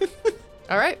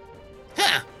 All right.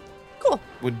 Huh. Cool.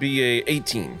 Would be a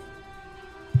 18,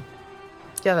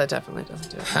 Yeah, that definitely doesn't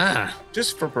do it. Huh.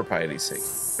 just for propriety's sake.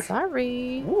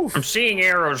 Sorry. Oof. I'm seeing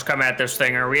arrows come at this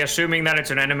thing. Are we assuming that it's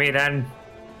an enemy then?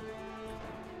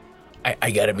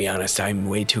 I gotta be honest, I'm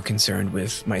way too concerned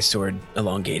with my sword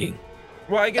elongating.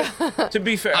 Well, I guess to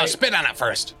be fair, I'll spit on it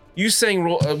first. you saying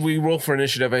we roll for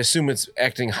initiative. I assume it's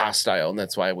acting hostile, and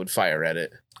that's why I would fire at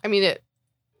it. I mean,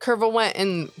 Curva went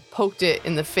and poked it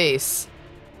in the face.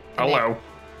 and Hello.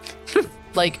 it,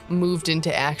 like, moved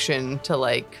into action to,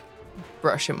 like,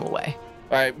 brush him away.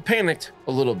 I panicked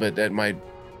a little bit that my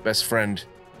best friend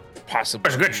possibly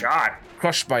That's a good shot.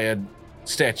 crushed by a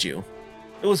statue.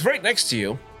 It was right next to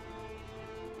you.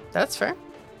 That's fair.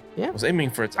 I was aiming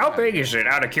for its How eye. big is it,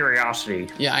 out of curiosity?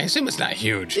 Yeah, I assume it's not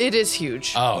huge. It is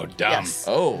huge. Oh, dumb. Yes.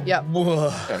 Oh. Yep.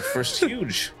 Yeah, first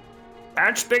huge.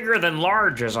 That's bigger than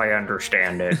large, as I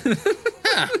understand it.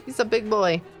 He's a big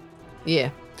boy.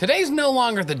 Yeah. Today's no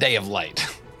longer the day of light.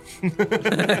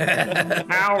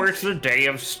 Now it's the day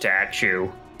of statue.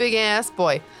 Big ass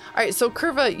boy. All right, so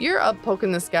Curva, you're up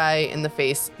poking this guy in the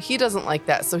face. He doesn't like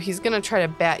that, so he's gonna try to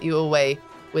bat you away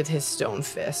with his stone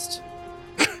fist.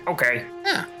 Okay.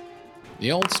 Huh.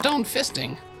 The old stone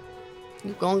fisting.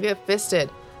 You're gonna get fisted.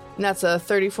 And that's a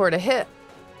 34 to hit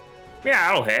Yeah,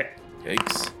 that'll hit.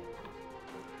 Yikes.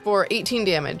 for 18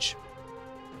 damage.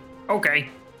 Okay.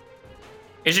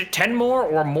 Is it 10 more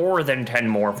or more than 10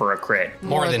 more for a crit?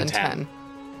 More than 10.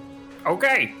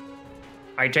 Okay.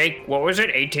 I take, what was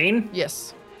it, 18?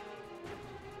 Yes.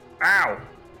 Ow.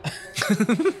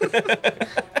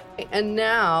 And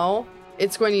now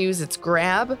it's going to use its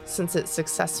grab since it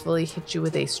successfully hit you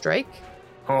with a strike.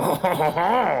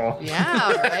 Oh,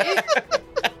 Yeah, right?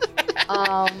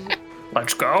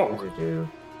 let's go.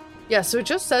 Yeah, so it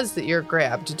just says that you're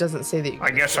grabbed. It doesn't say that you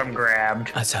I guess I'm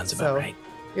grabbed. That sounds about So- right.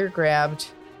 You're grabbed.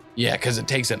 Yeah, because it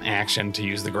takes an action to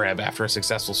use the grab after a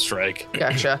successful strike,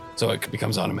 Gotcha. so it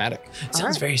becomes automatic. It sounds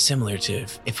Alright. very similar to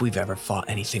if we've ever fought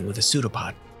anything with a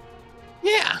pseudopod.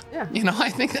 Yeah. Yeah. You know, I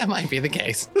think that might be the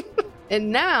case.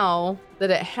 And now that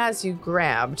it has you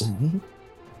grabbed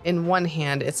in one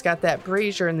hand, it's got that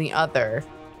brazier in the other.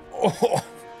 Oh,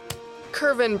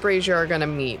 Curva and Brazier are going to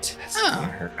meet.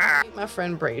 Oh, Meet my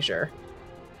friend Brazier.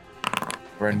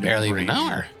 Brendan barely even Brazier. know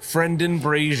her. Brendan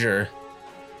Brazier.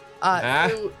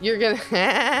 So you're going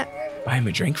to... Buy him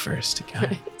a drink first,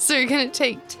 guy. So you're going to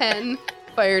take 10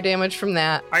 fire damage from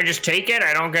that. I just take it?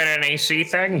 I don't get an AC You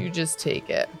thing? just take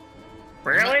it.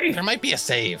 Really? There might be a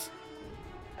save,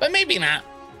 but maybe not.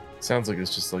 Sounds like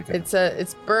it's just like a,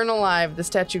 It's burn alive. The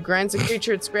statue grinds the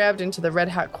creature it's grabbed into the red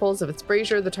hot coals of its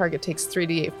brazier. The target takes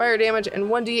 3d8 fire damage and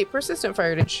 1d8 persistent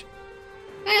fire damage.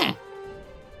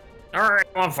 All right,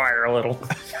 I'm on fire a little.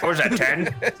 What was that,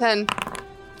 10? 10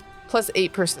 plus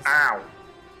 8 persistent. Ow.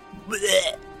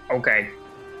 Okay.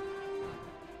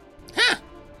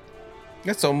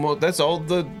 that's all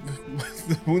the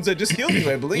wounds I just healed you,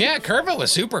 I believe. Yeah, Curva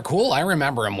was super cool. I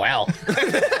remember him well.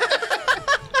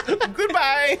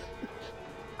 Goodbye.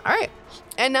 All right.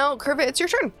 And now, Curva, it's your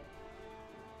turn.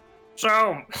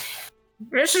 So,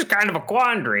 this is kind of a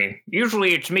quandary.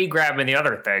 Usually it's me grabbing the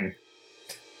other thing.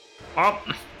 Well,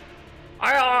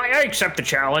 I accept the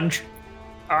challenge.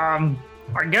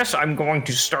 I guess I'm going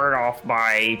to start off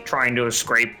by trying to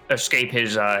escape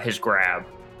his grab.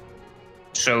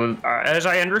 So, as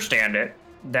I understand it,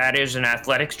 that is an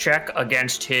athletics check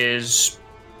against his...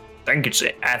 I think it's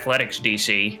athletics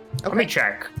DC. Let me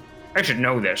check. I should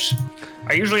know this.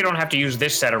 I usually don't have to use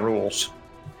this set of rules.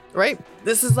 Right?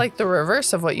 This is like the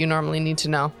reverse of what you normally need to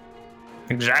know.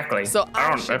 Exactly. So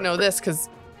I should know this because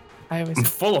I I'm always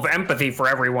full of empathy for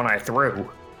everyone I threw.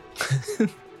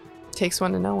 takes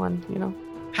one to know one, you know?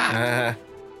 Uh,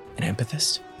 An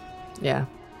empathist? Yeah.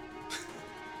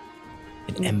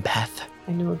 An empath?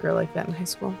 I knew a girl like that in high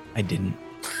school. I didn't.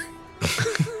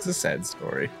 it's a sad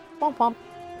story. Womp womp.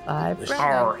 Bye.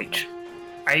 All right.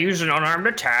 I use an unarmed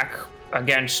attack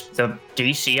against the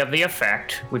DC of the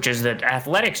effect, which is the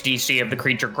athletics DC of the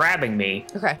creature grabbing me.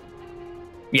 Okay.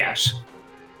 Yes.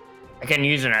 I can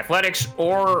use an athletics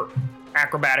or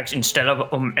acrobatics instead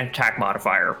of an attack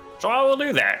modifier. So I will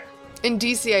do that. In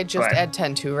DC, I just Right. add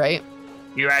 10 to, right?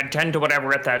 You add 10 to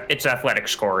whatever its athletic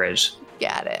score is.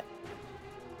 Got it.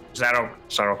 Is that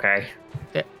okay?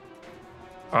 Yeah.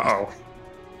 Uh-oh.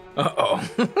 Uh-oh.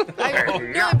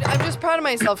 I'm just proud of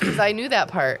myself because I knew that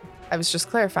part. I was just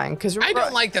clarifying because I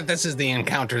don't like that this is the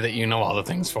encounter that you know all the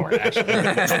things for, actually.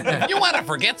 You want to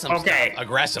forget some Okay. stuff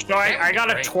aggressively. So That would I be got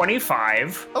a great.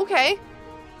 25. Okay.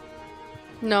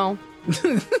 No.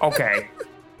 Okay.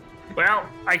 Well,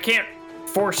 I can't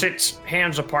force its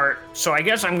hands apart, so I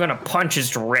guess I'm gonna punch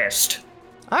his wrist.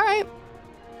 All right.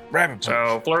 Rabbit.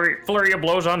 So flurry of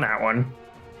blows on that one.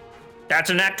 That's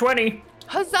a nat 20.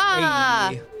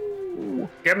 Huzzah!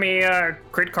 Give me a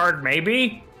crit card,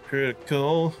 maybe.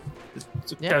 Critical.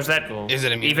 It's a Yeah. Does that? critical. Is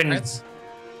it immune Even- to crits?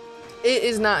 It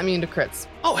is not immune to crits.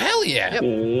 Oh, hell yeah. Yep.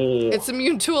 Ooh. It's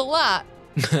immune to a lot.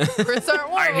 Crits aren't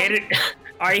one I of them. hit it.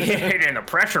 I hit it in the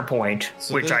pressure point,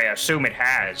 So which this- I assume it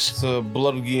has. It's a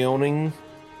blood guioning.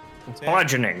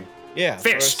 Bludgeoning, Yeah, that's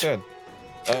what I Fist. said.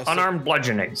 unarmed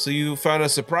bludgeoning. So you found a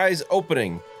surprise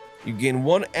opening. You gain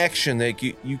one action that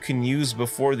you can use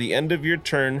before the end of your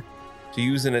turn to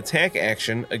use an attack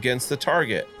action against the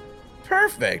target.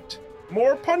 Perfect.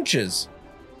 More punches.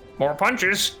 More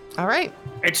punches. All right.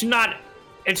 It's not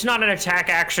an attack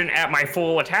action at my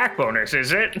full attack bonus,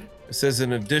 is it? It says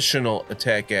an additional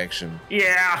attack action.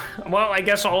 Yeah. Well, I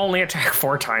guess I'll only attack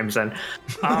 4 times then.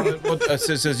 It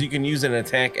says you can use an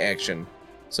attack action.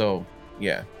 So,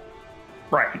 yeah.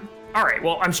 Right. All right.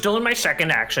 Well, I'm still in my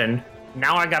second action.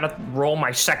 Now I gotta roll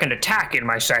my second attack in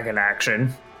my second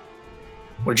action,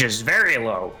 which is very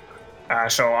low.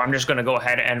 So I'm just gonna go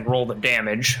ahead and roll the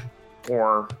damage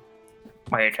for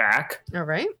my attack. All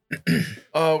right.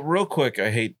 Real quick,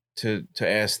 I hate to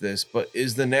ask this, but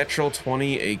is the natural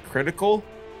 20 a critical?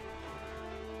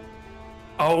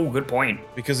 Oh, good point.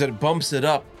 Because it bumps it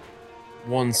up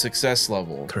one success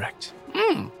level. Correct.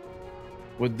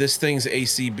 With this thing's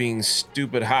AC being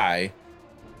stupid high.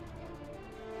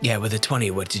 Yeah, with a 20,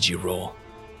 what did you roll?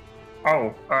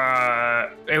 Oh,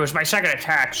 it was my second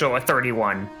attack, so a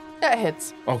 31. That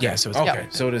hits. Okay, Yeah, so it's- okay, yeah.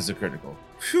 so it is a critical.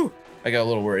 Phew, I got a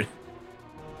little worried.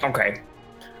 Okay.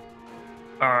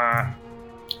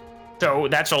 So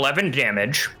that's 11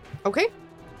 damage, Okay.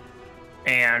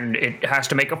 and it has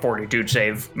to make a fortitude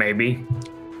save, maybe.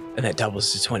 And that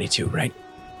doubles to 22, right?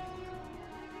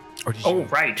 Or did Oh, you?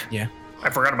 right. Yeah. I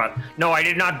forgot about. No, I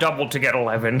did not double to get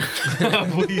 11.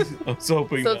 Please, I was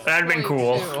hoping. So it's That'd been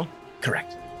cool. 22.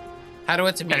 Correct. How do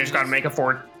it I just got to make a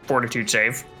fortitude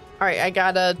save. All right, I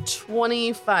got a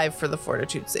 25 for the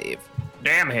fortitude save.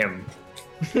 Damn him.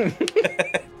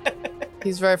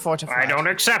 He's very fortified. I don't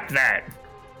accept that.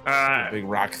 Big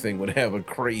rock thing would have a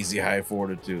crazy high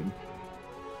fortitude.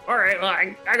 All right, well,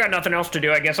 I got nothing else to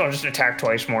do. I guess I'll just attack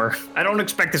twice more. I don't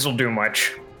expect this will do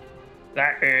much.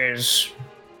 That is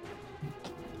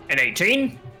an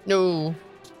 18. No.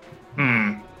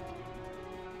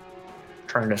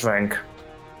 Trying to think.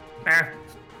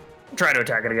 Try to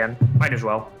attack it again. Might as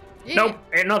well. Yeah. Nope,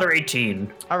 another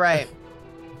 18. All right.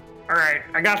 All right,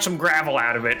 I got some gravel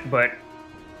out of it, but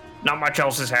not much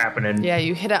else is happening. Yeah,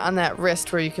 you hit it on that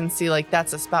wrist where you can see, like,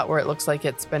 that's a spot where it looks like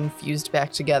it's been fused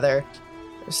back together.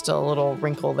 There's still a little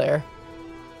wrinkle there.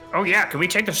 Oh yeah, can we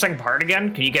take this thing apart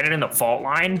again? Can you get it in the fault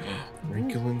line?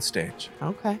 Wrinkle and statue.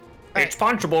 Okay. It's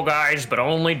punchable, guys, but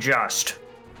only just.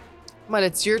 But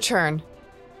it's your turn.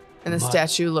 And the Mud.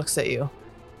 statue looks at you.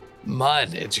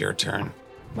 Mud, it's your turn.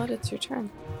 But it's your turn.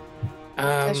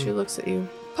 Statue looks at you.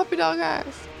 Puppy dog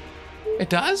eyes. It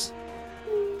does?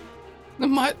 The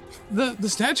mud, the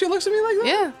statue looks at me like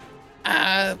that?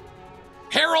 Yeah.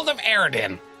 Herald of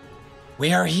Eridan,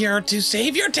 we are here to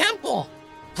save your temple.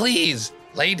 Please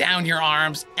lay down your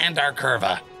arms and our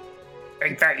curva.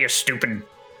 Take that, you stupid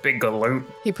big galoot.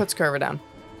 He puts Curva down.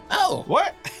 Oh,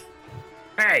 What?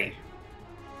 Hey,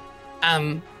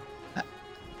 um,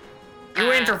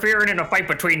 you interfering in a fight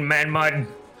between men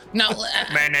no,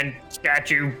 and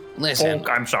statue. listen, Folk,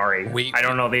 I'm sorry. I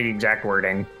don't know the exact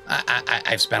wording.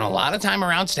 I've spent a lot of time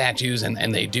around statues,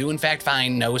 and they do in fact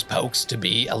find nose pokes to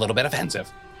be a little bit offensive.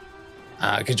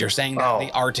 Because you're saying that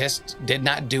the artist did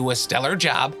not do a stellar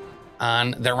job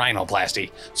on their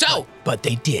rhinoplasty. So, But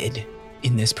they did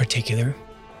in this particular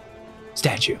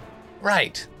statue.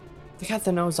 right. They got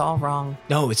the nose all wrong.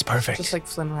 No, it's perfect. Just like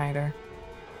Flynn Rider.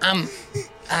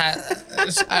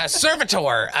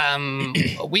 Servitor,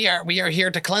 we are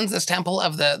here to cleanse this temple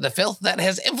of the filth that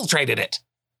has infiltrated it.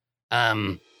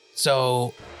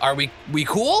 So are we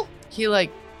cool? He,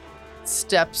 like,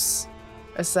 steps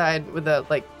aside with a,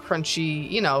 like,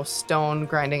 crunchy, stone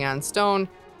grinding on stone.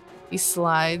 He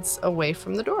slides away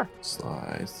from the door.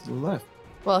 Slides to the left.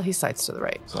 Well, he slides to the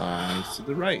right. Slides to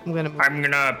the right. I'm gonna move. I'm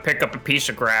gonna pick up a piece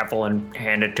of gravel and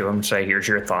hand it to him and say, here's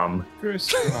your thumb.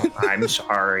 Chris. I'm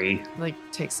sorry. Like,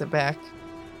 takes it back,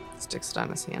 sticks it on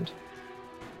his hand,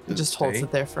 and Does just it holds stay?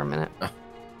 it there for a minute.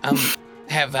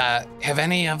 Have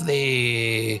any of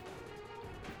the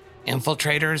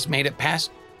infiltrators made it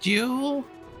past you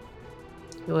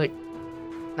He, like,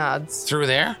 nods through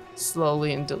there?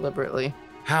 slowly and deliberately.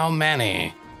 How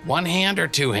many? One hand or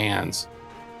two hands?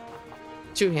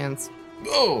 2 hands.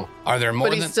 Oh. Are there more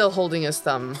But he's than? still holding his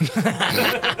thumb.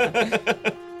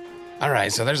 All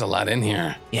right, so there's a lot in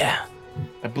here. Yeah.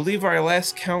 I believe our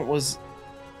last count was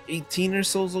 18 or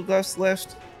so Zolgafs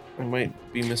left. I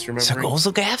might be misremembering.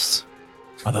 Sagozelgaffs?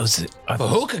 Are those the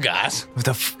Bahukagas.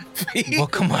 well,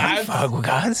 come on,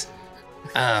 Fogwagas.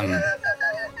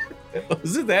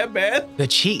 Was it that bad? The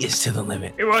cheat is to the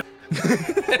limit. It was.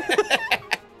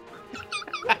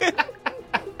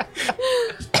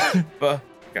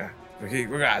 Okay,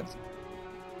 we're God.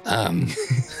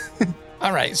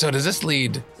 All right, so does this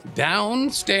lead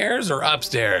downstairs or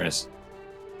upstairs?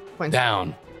 Point.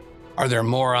 Down. Are there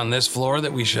more on this floor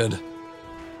that we should?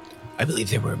 I believe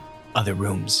there were other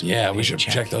rooms. Yeah, we should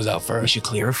check those out We first. should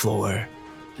clear a floor.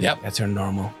 Yep. That's our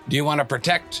normal. Do you want to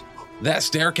protect that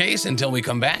staircase until we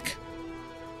come back?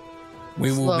 We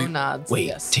will Slow be. nods. Wait,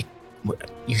 Yes.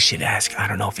 you should ask. I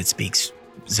don't know if it speaks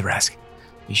Zarask.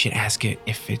 You should ask it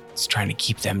if it's trying to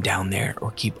keep them down there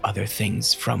or keep other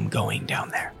things from going down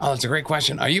there. Oh, that's a great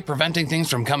question. Are you preventing things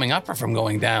from coming up or from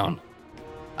going down?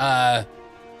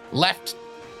 Left,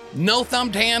 no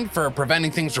thumbed hand for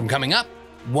preventing things from coming up.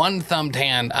 One thumbed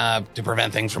hand to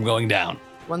prevent things from going down.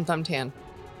 1 thumbed hand.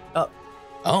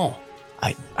 Oh,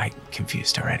 I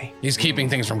confused already. he's keeping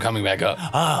things from coming back up.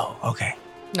 Oh, okay.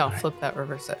 No, flip that,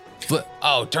 reverse it.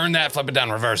 Turn that, flip it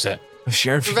down, reverse it.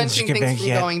 Sure, if you can just Preventing get things back from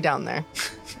yet. going down there.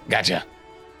 Gotcha.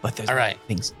 But there's All right.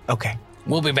 things. Okay.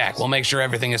 We'll be back. We'll make sure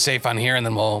everything is safe on here, and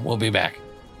then we'll be back.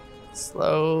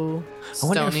 Slow, I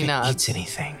wonder if stony it nods. eats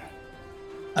anything.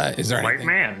 Is there White anything?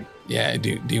 man. Yeah.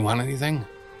 Do you want anything?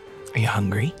 Are you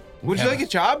hungry? Would you Yeah. like a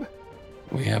job?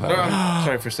 We have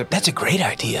Sorry for stepping. That's a great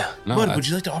idea. no. Bud, would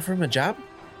you like to offer him a job?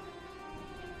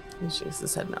 He shakes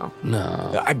his head no.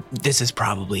 No. This is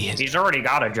probably his. He's already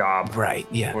got a job. Right,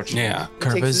 yeah. Unfortunately. Yeah. He takes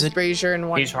Curva's his it? brazier in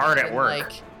one He's hard hand at work. and,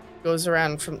 like, goes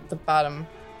around from the bottom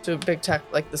to a big tech,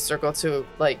 like the circle to,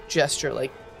 like, gesture,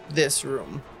 like, this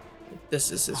room.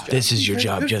 This is his job. This is your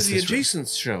job, Good just for the this room. adjacent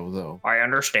show, though. I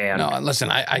understand. No, listen,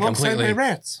 I Alongside my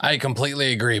rats. I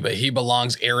completely agree, but he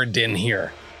belongs Aridin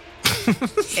here.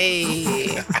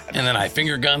 Hey. And then I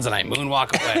finger guns and I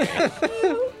moonwalk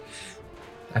away.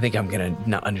 I think I'm gonna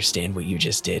not understand what you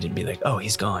just did and be like, oh,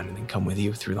 he's gone, and then come with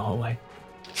you through the hallway.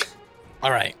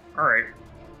 All right. All right.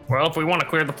 Well, if we want to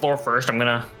clear the floor first, I'm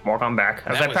gonna walk on back.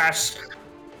 As I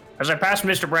pass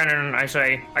Mr. Brennan, I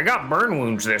say, I got burn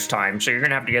wounds this time, so you're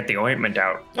gonna have to get the ointment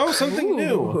out. Oh, something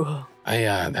new.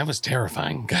 That was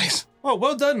terrifying, guys. Oh,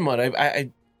 well done, Mud.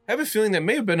 I have a feeling that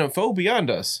may have been a foe beyond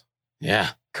us.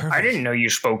 Yeah. I didn't know you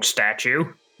spoke statue.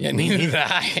 Yeah, neither did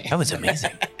I. That was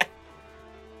amazing.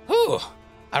 Ooh.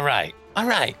 All right.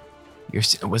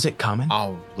 Was it common?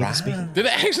 Oh, You can speak. Did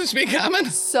it actually speak common?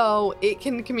 So it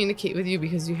can communicate with you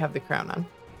because you have the crown on.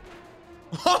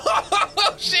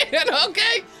 Oh, shit.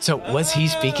 Okay. So was he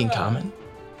speaking common?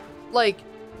 Like,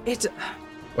 it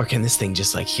Or can this thing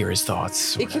just like hear his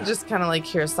thoughts? it can just kind of like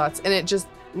hear his thoughts, and it just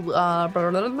blah, blah,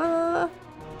 blah, blah.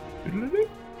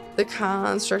 The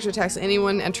construct attacks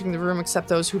anyone entering the room except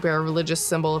those who bear a religious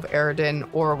symbol of Aridin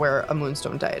or wear a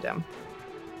moonstone diadem.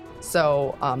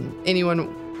 So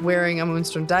anyone wearing a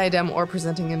moonstone diadem or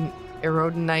presenting an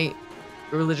Aerodinite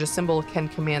religious symbol can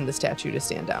command the statue to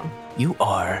stand down. You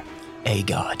are a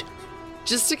god.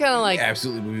 Just to kind of like,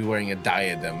 Absolutely would be wearing a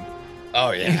diadem.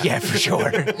 Oh, yeah. Yeah, for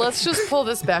sure. let's just pull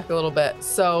this back a little bit.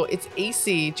 So it's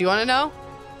AC. Do you want to know?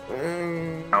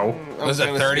 No. Was it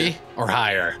 30 or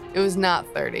higher? It was not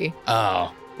 30.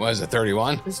 Oh, was it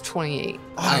 31? It was 28.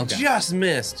 Oh, I Okay. just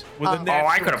missed. With a Oh. Oh,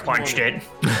 I natural could have punched 20. it.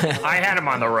 I had him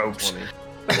on the ropes. 20.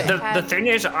 But it The had- thing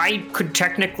is, I could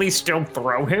technically still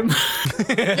throw him.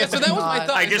 Yeah, so that was my God.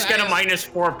 thought. I just get a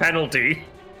 -4 penalty.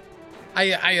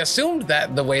 I assumed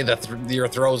that the way your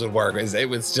throws would work is it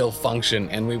would still function,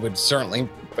 and we would certainly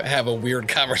have a weird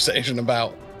conversation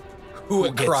about who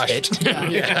it gets crushed.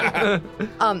 hit. Yeah.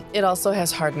 it also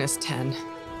has hardness 10.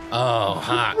 Oh,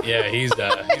 hot. Yeah, he's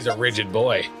a rigid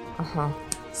boy. Uh-huh.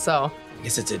 So, I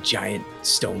guess it's a giant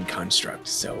stone construct,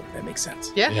 so that makes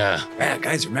sense. yeah. Yeah. Yeah,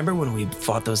 guys, remember when we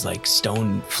fought those like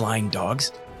stone flying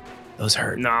dogs? Those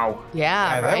hurt. No,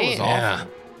 Yeah, Yeah, that right? was awful. Yeah.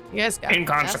 You guys got messed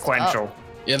inconsequential. up.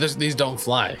 Yeah, these don't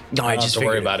fly. No, I don't just have to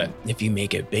worry figured about it. If you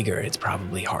make it bigger, it's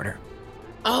probably harder.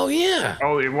 Oh, yeah.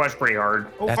 Oh, it was pretty hard.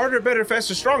 Oh, That- harder, better,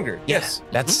 faster, stronger. Yes.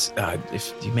 That's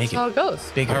if you make That's how it it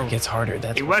goes. bigger, Or- it gets harder.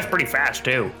 That's It was pretty fast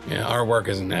too. Yeah, our work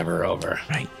is never over.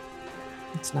 right.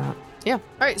 It's not. Yeah. All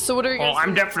right. So what are you Well, guys?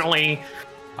 I'm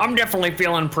definitely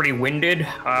feeling pretty winded.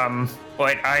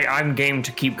 But I'm game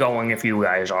to keep going if you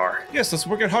guys are. Yes, let's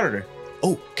work it harder.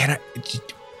 Oh, can I?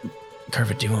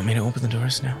 Curva, do you want me to open the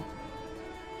doors now?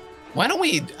 Why don't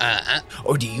we?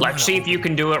 Or do you? Let's wanna see if you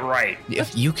can do it right.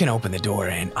 If you can open the door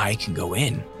and I can go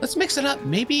in. Let's mix it up.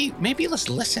 Maybe let's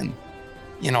listen.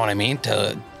 You know what I mean?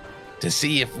 To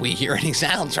see if we hear any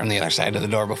sounds from the other side of the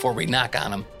door before we knock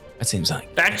on them. That seems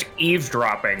like That's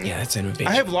eavesdropping. yeah, that's an invasion.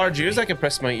 I have large ears. I can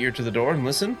press my ear to the door and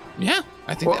listen. Yeah,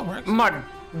 I think that Well, works. Mud,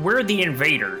 we're the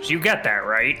invaders. You get that,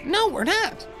 right? No, we're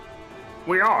not.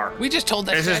 We are. We just told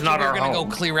that This is statue not we were our going to go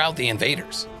home. clear out the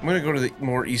invaders. I'm gonna go to the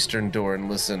more eastern door and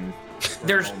listen. for a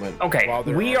There's moment okay. while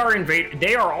they're We are invade.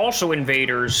 They are also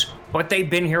invaders, but they've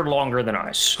been here longer than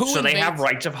us, Who so they have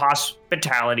invades? rights of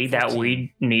hospitality that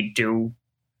we need to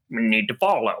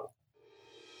follow.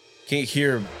 Can't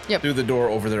hear Yep. through the door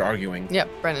over there arguing. Yep.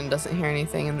 Brennan doesn't hear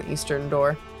anything in the eastern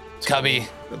door. Cubby,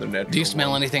 Another natural do you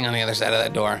smell one. anything on the other side of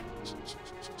that door?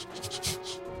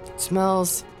 It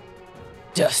smells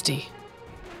dusty.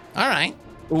 All right.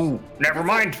 Ooh, never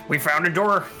mind. We found a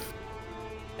door.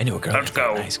 I knew a girl Let's like that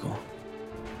in go. high school.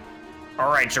 All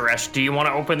right, Zeresh, do you want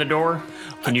to open the door?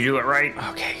 Can you do it right?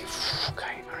 Okay.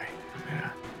 Okay. All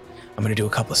right. I'm gonna do a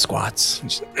couple of squats.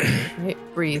 Just Right.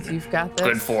 Breathe. You've got this.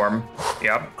 Good form.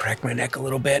 Yep. crack my neck a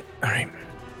little bit. All right.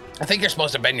 I think you're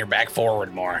supposed to bend your back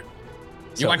forward more.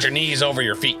 You So- want your knees over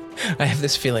your feet. I have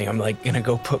this feeling I'm like gonna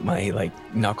go put my like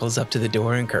knuckles up to the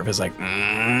door, and Curve is like,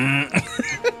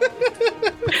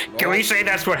 Can we say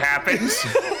that's what happens?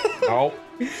 Oh,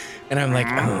 and I'm like,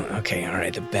 oh, okay, all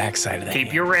right, the back side of that.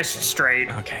 Keep your wrists straight.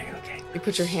 Okay, okay. You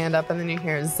put your hand up and then you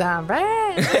hear Zare.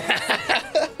 I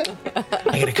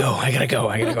gotta go. I gotta go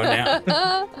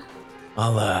now.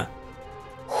 I'll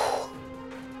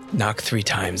knock 3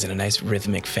 times in a nice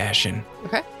rhythmic fashion.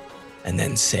 Okay. And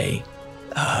then say,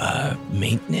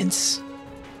 maintenance.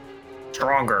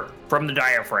 Stronger from the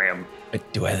diaphragm.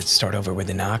 Do I start over with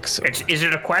the knocks? or- Is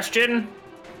it a question?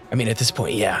 I mean, at this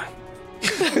point, yeah.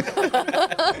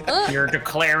 You're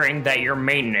declaring that you're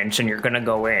maintenance and you're gonna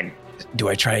go in. Do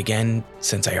I try again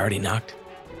since I already knocked?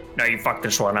 No, you fucked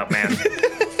this one up, man.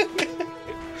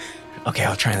 Okay,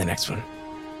 I'll try the next one.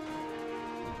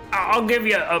 I'll give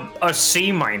you a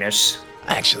C minus.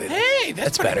 Actually, Hey,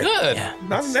 that's better. good. Yeah.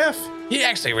 Not an F. He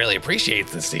actually really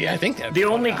appreciates the C. I think that's The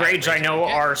what only I grades I know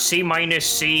get. are C minus,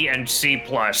 C, and C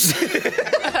plus.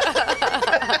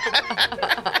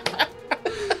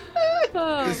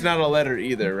 It's not a letter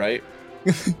either, right?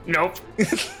 Nope.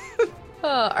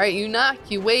 All right, you knock,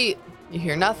 you wait, you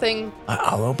hear nothing.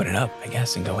 I'll open it up, I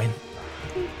guess, and go in.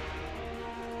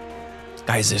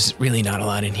 Guys, there's really not a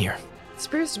lot in here. This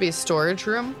appears to be a storage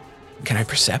room. Can I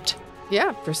percept?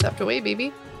 Yeah, percept away,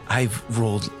 baby. I've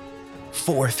rolled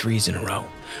 4 3s in a row.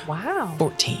 Wow.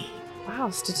 14. Wow,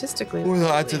 statistically. What are the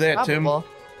that's odds of really that, Tim?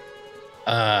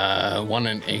 probable. 1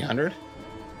 in 800.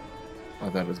 I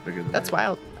thought it was bigger than That's that.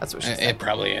 wild. That's what she It said.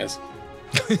 probably is.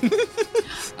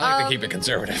 I like to keep it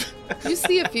conservative. You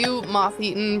see a few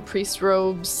moth-eaten priest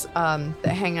robes that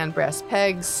hang on brass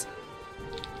pegs.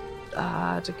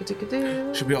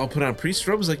 Should we all put on priest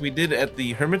robes like we did at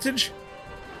the Hermitage?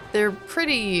 They're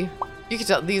pretty. You can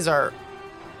tell these are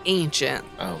ancient.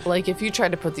 Oh, Like if you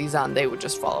tried to put these on, they would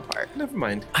just fall apart. never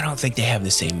mind. I don't think they have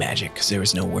the same magic because there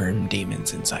was no worm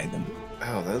demons inside them,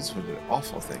 Oh, that's what an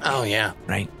awful thing. Oh, yeah.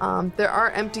 right? There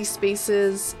are empty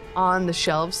spaces on the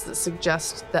shelves that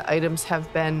suggest that items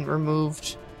have been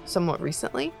removed somewhat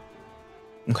recently.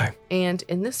 Okay. And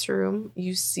in this room,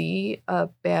 you see a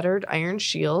battered iron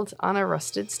shield on a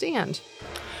rusted stand.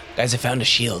 Guys, I found a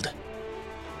shield.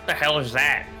 The hell is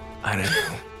that? I don't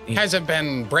know. Has it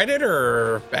been breaded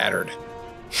or battered?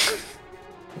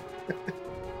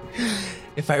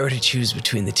 If I were to choose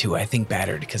between the two, I think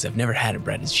battered because I've never had a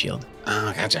breaded shield.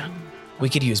 Oh, gotcha. We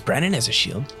could use Brennan as a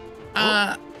shield.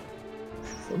 I'm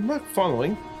not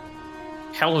following.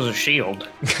 Hell is a shield.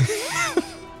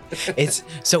 It's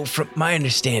so from my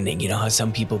understanding, you know how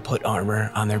some people put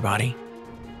armor on their body?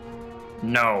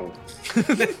 No.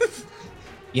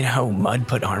 You know how Mud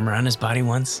put armor on his body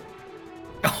once?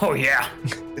 Oh yeah.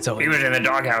 So He was in the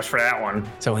doghouse for that one.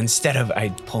 So instead of I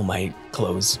pull my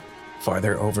clothes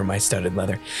farther over my studded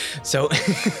leather. So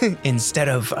instead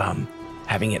of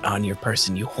having it on your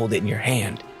person, you hold it in your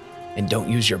hand and don't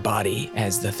use your body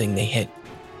as the thing they hit.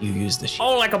 You use the shield.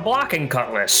 Oh, like a blocking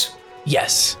cutlass.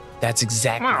 Yes, that's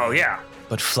exactly. Oh yeah.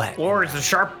 But flat. Where's the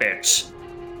sharp bits?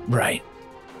 Right.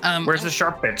 Where's the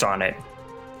sharp bits on it?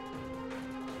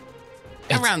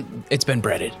 Around, It's been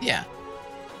breaded. yeah.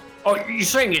 Oh, you're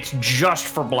saying it's just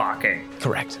for blocking?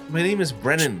 Correct. My name is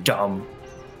Brennan. Dumb.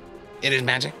 It is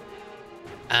magic.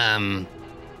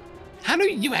 How do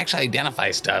you actually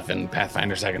identify stuff in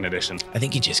Pathfinder 2nd Edition? I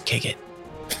think you just kick it.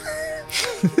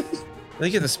 I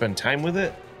think you have to spend time with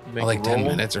it. Make Like a 10 roll.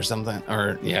 minutes or something?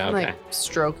 Or, yeah, okay. Like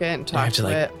stroke it and Do I talk have to, to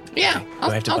like- it. Yeah, Do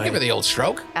I have to I'll buy give her it? the old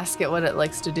stroke. Ask it what it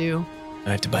likes to do. I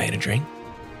have to buy it a drink.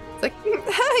 It's like,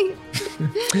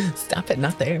 hi. Stop it,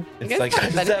 not there. It's like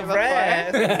I've been here before.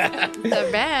 The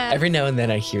rat. Every now and then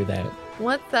I hear that.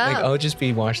 What's Like, up? I'll just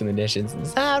be washing the dishes. And,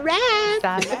 The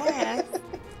rat.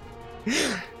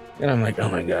 and I'm like, oh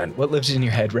my God, what lives in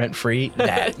your head rent free?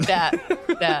 That.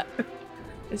 that.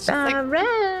 It's just like,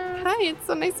 hi, it's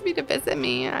so nice of you to visit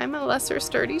me. I'm a lesser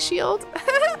sturdy shield.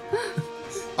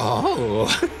 Oh.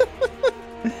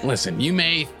 Listen, you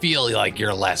may feel like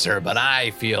you're lesser, but I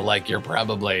feel like you're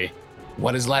probably,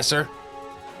 what is lesser?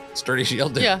 Sturdy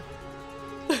shield? Yeah.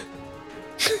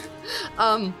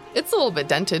 It's a little bit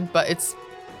dented, but it's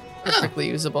perfectly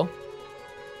usable.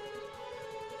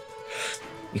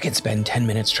 You can spend 10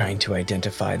 minutes trying to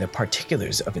identify the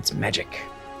particulars of its magic.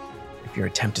 If your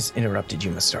attempt is interrupted,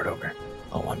 you must start over.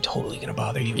 Oh, I'm totally gonna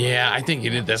bother you. Yeah, I think you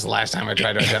did this last time I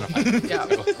tried to identify.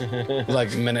 Yeah.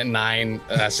 Like minute 9,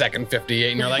 second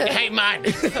 58, and you're like, hey, mine.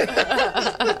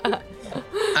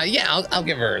 Yeah, I'll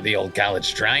give her the old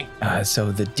college try.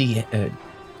 So the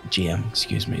GM,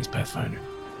 excuse me, is Pathfinder,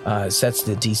 sets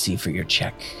the DC for your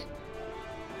check.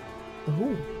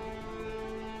 Ooh.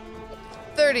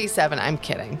 37. I'm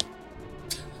kidding.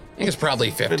 I think it's probably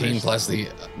 15 plus the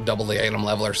double the item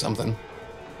level or something.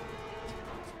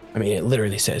 I mean, it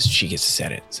literally says she gets to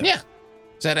set it. So. Yeah.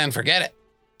 Set and forget it.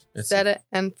 It's Set it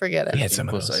and forget it. We had some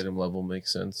of plus those. item level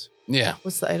makes sense. Yeah.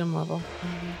 What's the item level?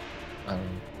 I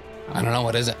don't know.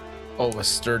 What is it? Oh, a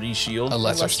sturdy shield. A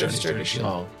lesser lesser sturdy sturdy shield.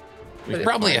 Oh, But it's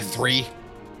Probably a fine. 3.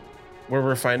 where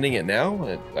we're finding it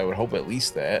now, I would hope at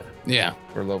least that Yeah.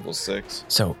 for level 6.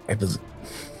 So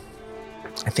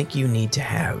I think you need to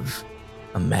have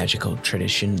a magical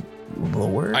tradition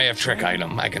lore. I have trick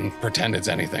item. I can pretend it's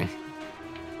anything.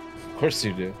 Of course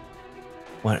you do.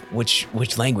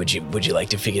 Which language would you like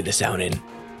to figure this out in?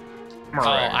 Oh,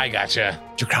 I gotcha.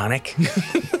 Draconic?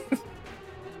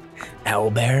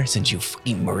 Owlbear, since you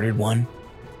fucking murdered one?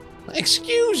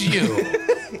 Excuse you.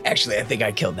 Actually, I think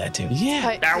I killed that too.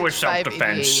 Yeah. That was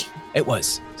self-defense. 588. It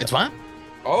was. It's what?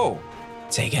 Oh,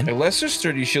 Say again. a lesser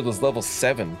sturdy shield is level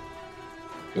 7.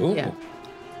 Ooh. Yeah.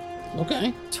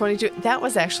 Okay. 22. That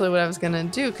was actually what I was going to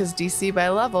do because DC by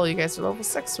level, you guys are level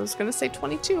 6. So I was going to say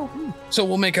 22. So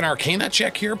we'll make an Arcana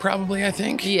check here, probably, I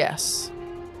think. Yes.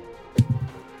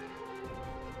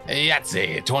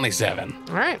 Yahtzee, 27.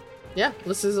 All right. Yeah.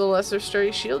 This is a lesser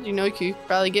sturdy shield. You know, you could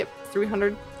probably get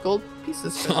 300 gold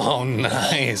pieces for it. Oh,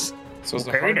 nice. So it's a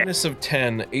Okay. hardness of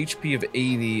 10, HP of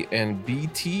 80, and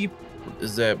BT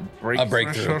is that A breakthrough.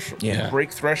 threshold? Yeah.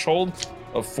 Break threshold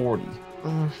of 40.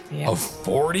 Yeah. Of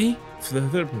 40? For the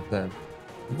third percent.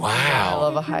 I Wow.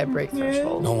 love a high break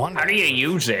threshold. No wonder. How do you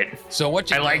use it? So what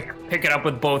you I like pick it up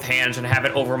with both hands and have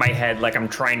it over my head like I'm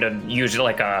trying to use it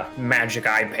like a magic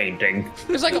eye painting.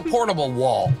 It's like a portable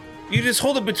wall. You just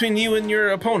hold it between you and your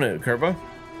opponent, Curva.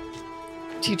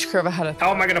 Teach Curva how to.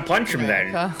 How am I gonna punch him then?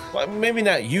 America. Well, maybe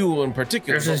not you in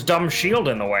particular. There's this but dumb shield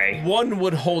in the way. one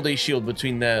would hold a shield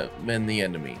between them and the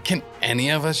enemy. Can any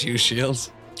of us use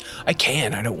shields? I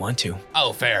can. I don't want to.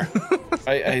 Oh, fair.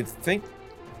 I think.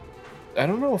 I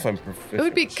don't know if I'm proficient. It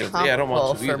would be with shields. comfortable Yeah, I don't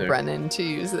want to for either. Brennan to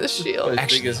use this shield. As big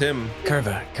Actually- as him.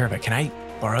 Curva, can I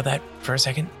borrow that for a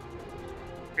second?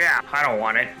 Yeah, I don't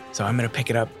want it. So I'm gonna pick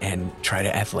it up and try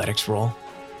to athletics roll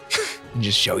and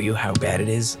just show you how bad it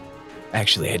is.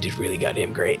 Actually, I did really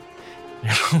goddamn great.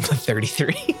 I rolled a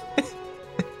 33.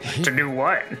 To do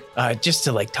what? Just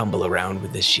to like tumble around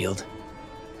with this shield.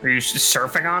 Are you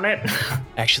surfing on it?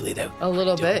 Actually, though, A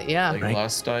little Do bit, yeah. Like Right.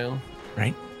 Lost style.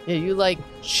 Yeah, you like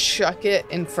chuck it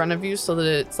in front of you so that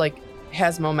it's like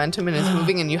has momentum and is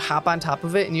moving, and you hop on top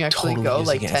of it and you actually totally go using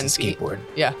like it 10 as a feet. skateboard.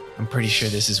 Yeah. I'm pretty sure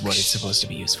this is what it's supposed to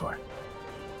be used for.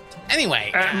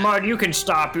 Anyway, Mud, you can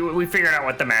stop. We figured out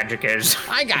what the magic is.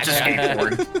 I got It's a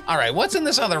skateboard. All right, what's in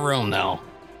this other room, though?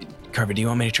 Curva, do you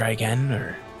want me to try again,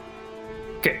 or?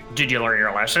 Okay, did you learn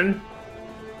your lesson?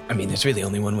 I mean, there's really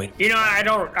only one way. You know, I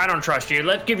don't trust you.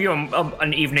 Let's give you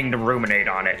an evening to ruminate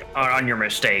on it, on your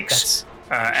mistakes.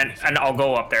 That's And I'll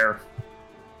go up there.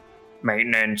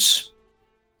 Maintenance.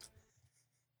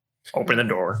 Open the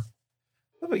door.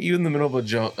 How about you in the middle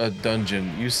of a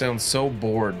dungeon? You sound so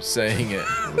bored saying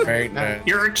it. Right now.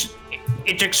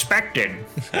 It's expected.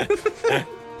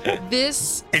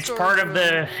 This It's storage part of room-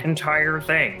 the entire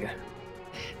thing.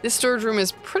 This storage room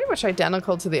is pretty much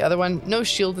identical to the other one. No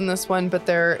shield in this one, but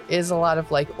there is a lot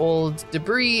of like old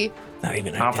debris, not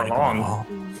even Not for identical at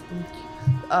long.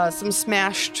 all. some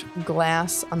smashed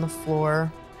glass on the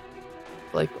floor,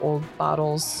 like old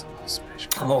bottles.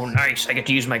 Oh, nice. I get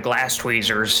to use my glass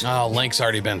tweezers. Oh, Link's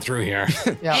already been through here.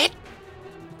 Yeah.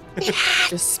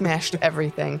 Just smashed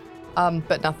everything.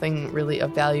 But nothing really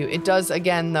of value. It does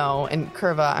again though, and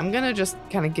Curva, I'm gonna just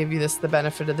kind of give you the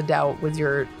benefit of the doubt with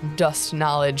your dust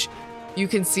knowledge. You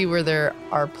can see where there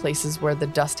are places where the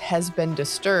dust has been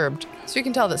disturbed. So you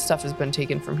can tell that stuff has been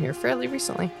taken from here fairly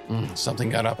recently. Something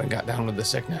got up and got down with the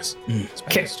sickness. It's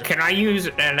been disturbed. Can I use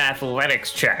an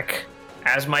athletics check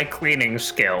as my cleaning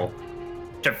skill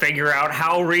to figure out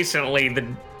how recently the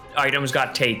items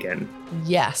got taken?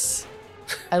 Yes.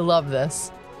 I love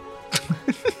this.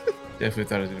 Definitely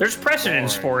thought it was. There's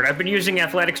precedence for it. I've been using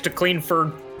athletics to clean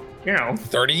for,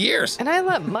 30 years. And I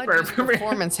let Mud use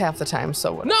performance half the time,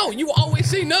 so what? No, you always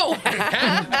say no.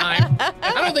 Half the time.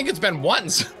 I don't think it's been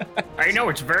once. I know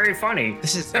it's very funny.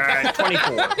 This is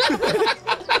 24.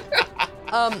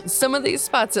 Some of these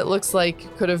spots it looks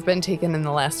like could have been taken in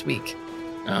the last week.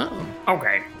 Oh.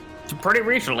 Okay. So pretty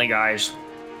recently, guys.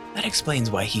 that explains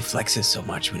why he flexes so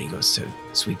much when he goes to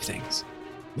sweep things.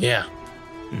 Yeah.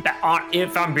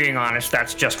 If I'm being honest,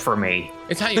 that's just for me.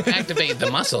 It's how you activate the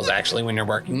muscles, actually, when you're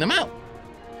working them out.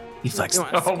 He flexes.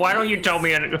 Oh, why don't you tell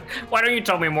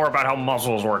me more about how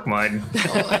muscles work, Mud?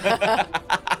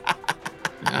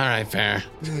 All right, fair.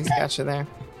 He's got you there.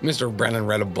 Mr. Brennan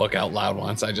read a book out loud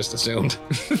once, I just assumed.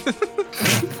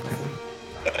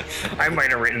 I might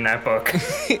have written that book.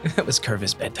 That was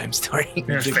Curva's bedtime story.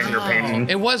 There's finger painting.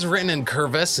 It was written in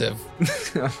cursive.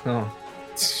 Oh.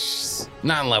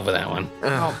 Not in love with that one.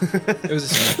 It was a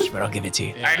stretch, but I'll give it to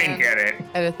you. I didn't get it.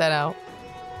 Edit that out.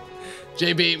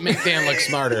 JB, make Dan look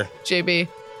smarter. JB.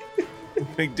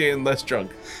 Make Dan less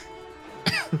drunk.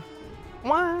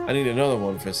 What? I need another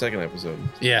one for a second episode.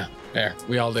 Yeah, fair.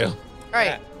 We all do. All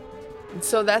right.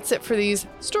 So that's it for these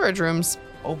storage rooms.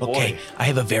 Oh boy. Okay, I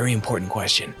have a very important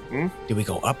question. Hmm? Do we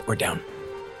go up or down?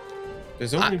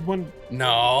 There's only one.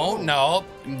 No.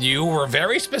 You were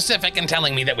very specific in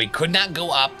telling me that we could not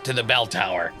go up to the bell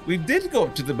tower. We did go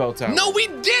up to the bell tower. No, we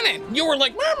didn't. You were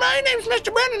like, my name's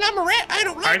Mr. Brennan. I'm a rat. I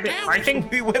don't like towers. I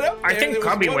think We went up. I there, think there was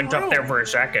Cubby one went up room. there for a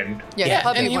second. Yeah,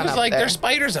 Cubby and he went was up like, there. there's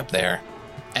spiders up there.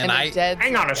 And I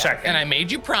Hang on a second. And I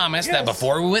made you promise Yes. that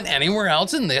before we went anywhere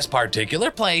else in this particular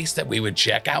place that we would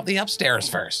check out the upstairs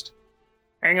first.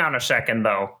 Hang on a second,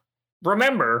 though.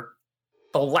 Remember,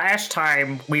 the last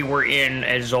time we were in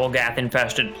a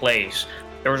Zolgath-infested place,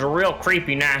 there was a real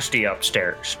creepy nasty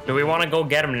upstairs. Do we want to go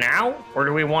get him now, or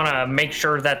do we want to make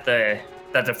sure that the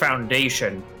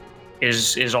foundation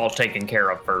is all taken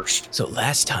care of first? So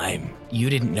last time, you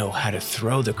didn't know how to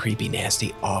throw the creepy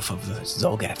nasty off of the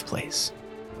Zolgath place.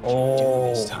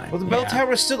 This time. Well, the bell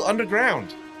tower is still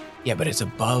underground. Yeah, but it's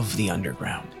above the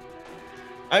underground.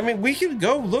 I mean, we can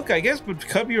go look, I guess, but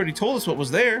Cubby already told us what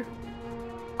was there.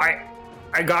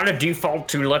 I gotta default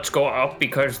to let's go up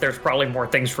because there's probably more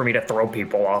things for me to throw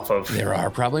people off of. There are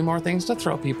probably more things to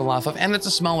throw people off of, and it's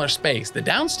a smaller space. The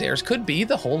downstairs could be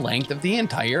the whole length of the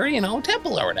entire,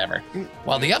 temple or whatever.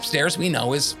 While the upstairs we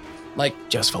know is like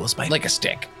Just full of spiders. like a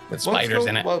stick with Well, let's spiders go-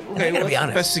 in it. Well, I okay, gotta let's be honest.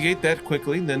 investigate that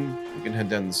quickly, then we can head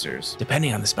down the stairs.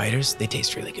 Depending on the spiders, they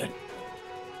taste really good.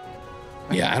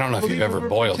 Yeah, I don't know if you've believe ever we're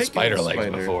boiled taking spider the legs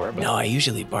spider. before. But... No, I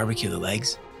usually barbecue the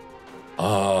legs.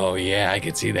 Oh, yeah, I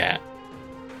could see that.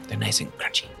 They're nice and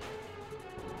crunchy.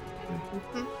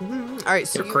 All right,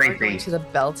 so You're you are creepy. going to the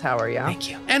bell tower, yeah? Thank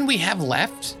you. And we have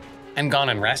left and gone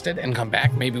and rested and come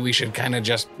back. Maybe we should kind of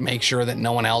just make sure that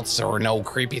no one else or no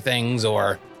creepy things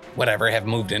or whatever have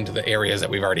moved into the areas that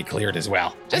we've already cleared as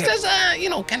well. Just as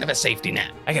a, kind of a safety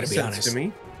net. I gotta be Sense honest. to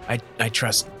me. I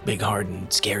trust Big Hard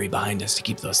and Scary behind us to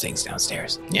keep those things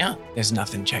downstairs. Yeah. There's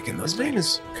nothing checking those His name spiders.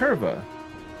 is Curva.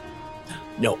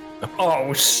 No,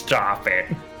 Oh, stop it.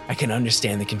 I can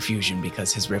understand the confusion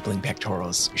because his rippling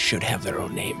pectorals should have their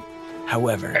own name.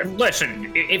 However,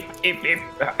 Listen,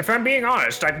 if I'm being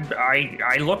honest,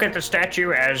 I look at the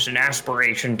statue as an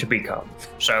aspiration to become.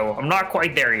 So I'm not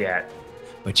quite there yet.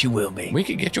 but you will be. We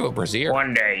could get you a brazier.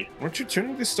 One day. Weren't you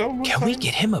turning the stone one Can we time?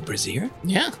 get him a brazier?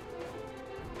 Yeah.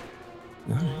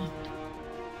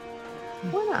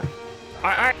 Why not?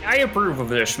 I approve of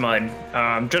this, Mud.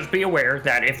 Just be aware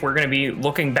that if we're going to be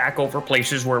looking back over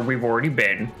places where we've already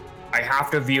been, I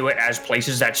have to view it as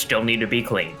places that still need to be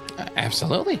cleaned.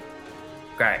 Absolutely.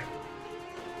 Okay.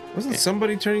 Wasn't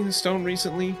somebody turning the stone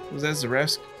recently? Was that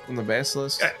Zaresk from the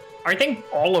Basilisk? I think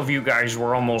all of you guys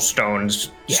were almost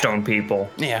stone people.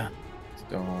 Yeah.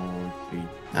 Stone feet.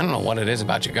 I don't know what it is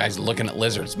about you guys looking at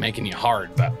lizards making you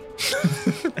hard, but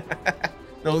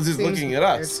No, this is Seems looking at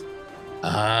weird. us.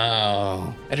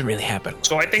 oh, That didn't really happen.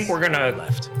 So I think we're gonna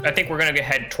Left.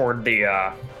 head toward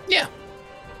the yeah.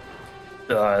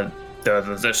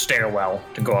 the stairwell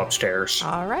to go upstairs.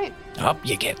 All right. Up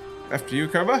you get. After you,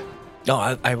 Curva? No,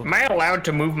 I Am I allowed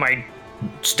to move my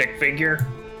stick figure?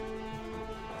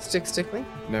 Stickly.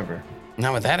 Never.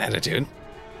 Not with that attitude.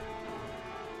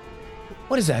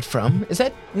 What is that from? Is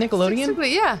that Nickelodeon?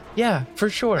 Stickly, yeah. Yeah, for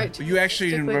sure. Right. You actually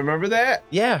didn't Stickly. remember that?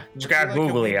 Yeah, It's got Like a wee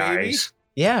googly baby? eyes.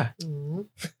 yeah. Mhm. All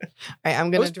right, I'm I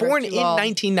gonna was born direct in you all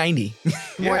 1990.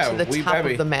 more Yeah, to the wee top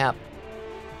baby. of the map.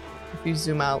 If you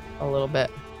zoom out a little bit,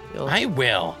 you'll I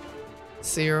will.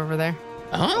 see her over there.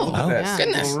 Oh, Look at that yeah.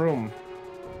 goodness. little room.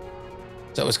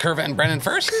 So it was Curva and Brennan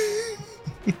first?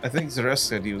 I think Zaresk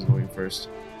said he was going first.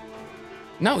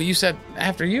 No, you said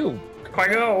after you. I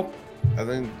go. I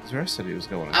think Zaresk said he was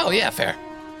going. Oh, yeah, fair.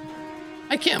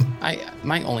 I can't.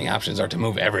 My only options are to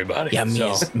move everybody. Yeah,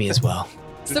 so. me as well.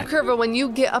 So Curva, when you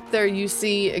get up there, you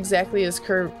see exactly as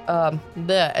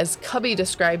as Cubby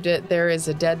described it. There is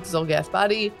a dead Zolgath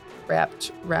body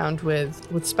wrapped around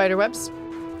with spider webs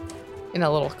in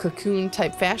a little cocoon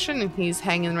type fashion, and he's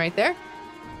hanging right there.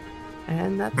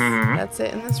 And Mhm. that's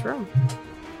it in this room.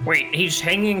 Wait, he's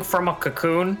hanging from a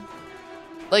cocoon?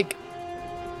 Like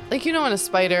when a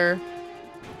spider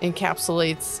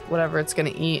encapsulates whatever it's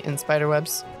gonna eat in spider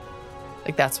webs.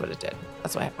 Like that's what it did.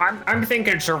 That's what happened. I'm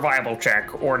thinking survival check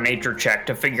or nature check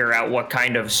to figure out what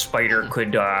kind of spider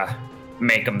could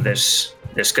make him this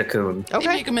cocoon. They Okay.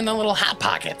 make them in the little hot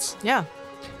pockets. Yeah.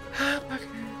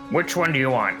 Which one do you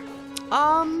want?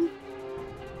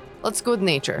 Let's go with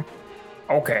nature.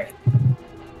 Okay.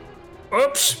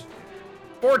 Oops.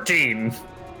 14.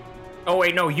 Oh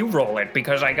wait, no, you roll it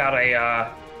because I've got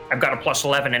a plus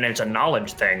 11 and it's a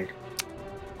knowledge thing.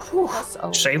 Plus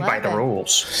Saved by the 11.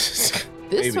 rules.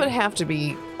 This Maybe. would have to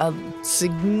be a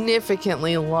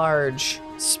significantly large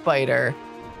spider.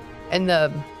 And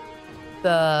the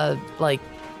like,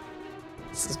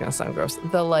 this is gonna sound gross.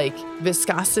 The like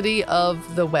viscosity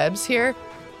of the webs here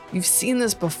You've seen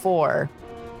this before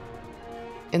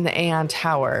in the Aeon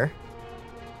Tower.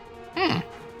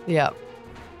 Yep.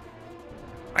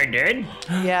 I did?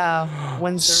 Yeah.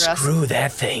 When's the rest? Screw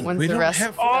that thing. When's We the don't rest?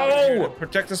 have Oh! to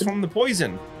protect us from the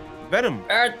poison. Venom.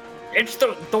 It's the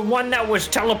one that was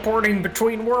teleporting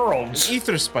between worlds.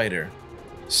 Ether spider.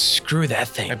 Screw that I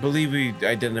thing. believe we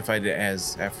identified it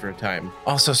as after a time.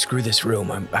 Also, screw this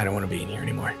room. I don't want to be in here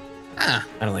anymore. Ah,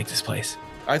 I don't like this place.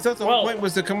 I thought the whole point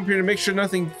was to come up here to make sure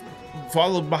nothing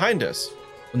followed behind us.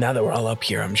 Well, now that we're all up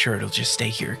here, I'm sure it'll just stay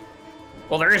here.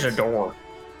 Well, there is a door.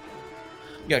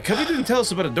 Yeah, Cubby didn't tell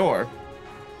us about a door.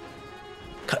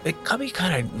 Cubby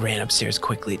kind of ran upstairs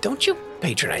quickly. Don't you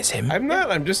patronize him. I'm not.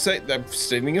 I'm just saying. I'm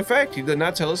stating a fact. He did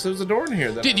not tell us there was a door in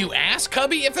here. did you ask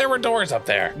Cubby if there were doors up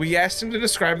there? We asked him to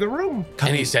describe the room.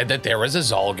 And he said that there was a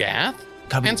Zolgath.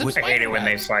 Cubby, and some I hate it when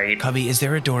they fight. Cubby, is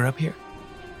there a door up here?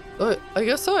 I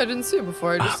guess so. I didn't see it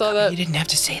before. I just saw Cubby, that You didn't have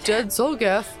to say that. dead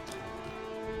Zolgath.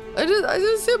 I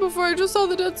didn't see it before. I just saw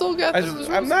the dead Zolgath.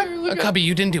 I'm not- Cubby,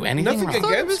 you didn't do anything Nothing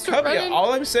wrong. against Mr. Cubby. Brennan.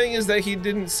 All I'm saying is that he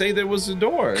didn't say there was a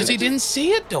door. Because he didn't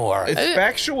see a door. It's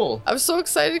factual. I was so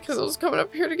excited because I was coming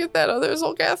up here to get that other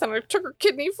Zolgath, and I took her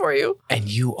kidney for you. And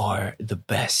you are the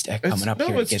best at coming up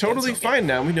here to it's get that totally Zolgath. fine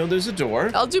now. We know there's a door.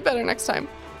 I'll do better next time.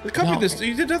 Cubby, No.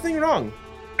 you did nothing wrong.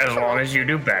 As long as you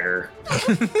do better.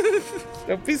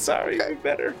 Don't be sorry. Be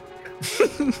better.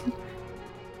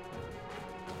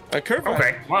 Curve.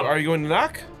 Okay, well- Are you going to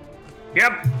knock?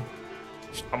 Yep.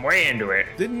 I'm way into it.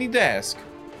 Didn't need to ask.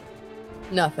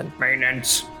 Nothing.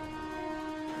 Maintenance.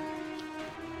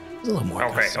 A little more.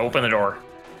 Okay, open the door.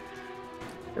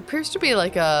 There appears to be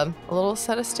like a little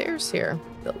set of stairs here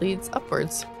that leads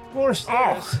upwards. More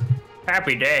Oh,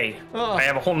 happy day. Oh. I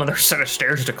have a whole nother set of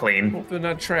stairs to clean. Hope they're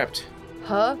not trapped.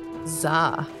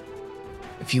 Huzzah.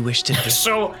 If you wish to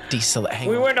So hang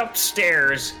we on. went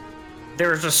upstairs.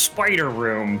 There's a spider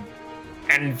room,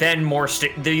 and then more.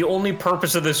 The only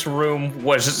purpose of this room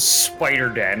was spider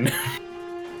den.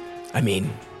 I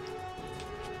mean,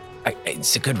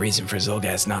 it's a good reason for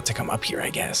Zolgath not to come up here, I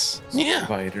guess. Yeah.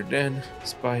 Spider den.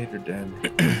 Spider den.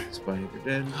 Spider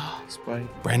den. Spider.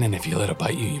 Brennan, if you let it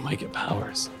bite you, you might get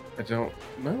powers. I don't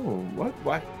know. What?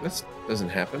 Why? That doesn't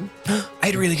happen. I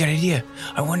had a really good idea.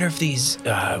 I wonder if these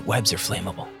webs are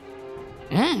flammable.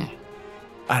 Mm.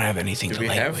 I don't have anything Do to we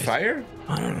light have with. fire?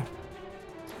 I don't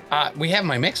know. We have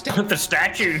my mixtape.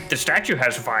 The statue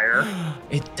has fire.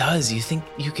 It does. You think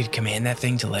you could command that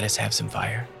thing to let us have some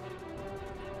fire?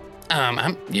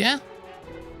 Yeah.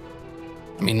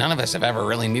 I mean, none of us have ever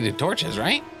really needed torches,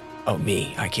 right? Oh,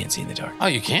 me. I can't see in the dark. Oh,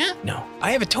 you can't? No.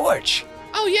 I have a torch.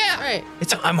 Oh, yeah. All right.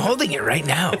 I'm holding it right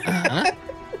now. Uh-huh.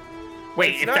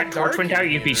 Wait, It's if not that torch dark went in out,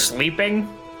 you'd be here. sleeping?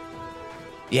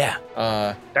 Yeah.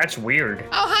 That's weird.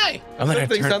 Oh, hi. I'm gonna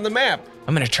Something's on the map.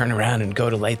 turn around and go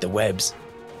to light the webs.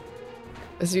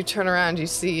 As you turn around, you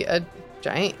see a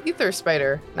giant ether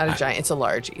spider. Not a giant, it's a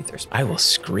large ether spider. I will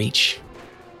screech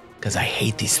because I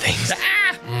hate these things.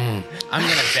 I'm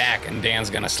going to Dak and Dan's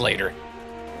going to Slater.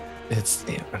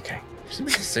 Okay.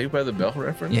 Saved by the Bell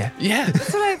reference? Yeah. Yeah.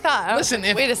 That's what I thought. I was Listen, like,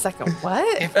 if- wait a second.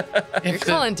 What? You're If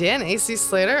calling Dan AC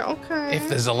Slater? Okay.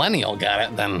 the Zillennial got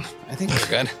it, then I think we're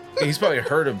good. He's probably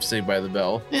heard of Saved by the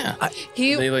Bell. Yeah.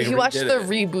 he they, like, watched redid the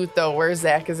it. reboot though, where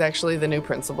Zach is actually the new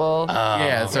principal.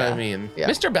 Yeah, that's what Yeah. I mean. Yeah.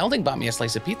 Mr. Belding bought me a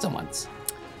slice of pizza once.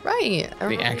 Right. I The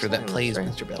remember actor that saying plays right.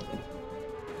 Mr. Belding.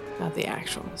 Not the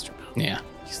actual Mr. Bell. Yeah.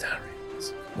 He's not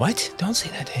real. What? Don't say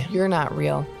that to him. You're not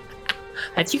real.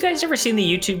 Have you guys ever seen the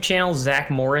YouTube channel Zach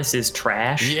Morris is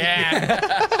Trash?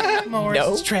 Yeah. Morris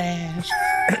No. is trash.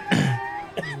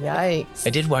 Yikes. I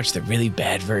did watch the really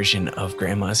bad version of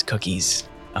Grandma's Cookies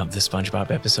of the SpongeBob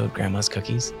episode, Grandma's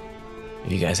Cookies.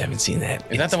 If you guys haven't seen that.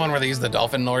 Is that the one where they use the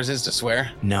dolphin noises to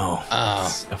swear? No. Oh.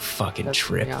 It's a fucking That's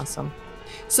trip. pretty awesome.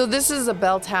 So this is a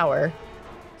bell tower.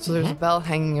 So there's a bell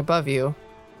hanging above you,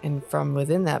 and from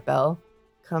within that bell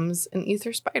comes an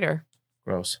ether spider.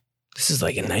 Gross. This is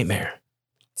like a nightmare.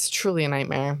 It's truly a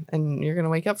nightmare, and you're gonna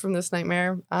wake up from this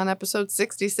nightmare on episode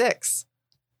 66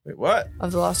 Wait, what?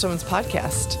 of the Lost Omens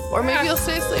podcast, or maybe you'll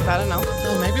stay asleep. I don't know.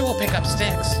 Well, maybe we'll pick up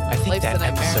sticks. I think Life's that a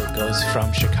nightmare. episode goes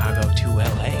from Chicago to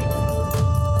LA.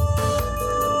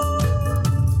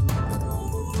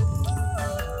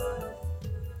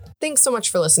 Thanks so much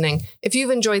for listening. If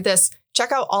you've enjoyed this,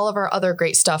 check out all of our other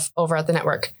great stuff over at the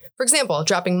network. For example,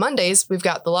 dropping Mondays, we've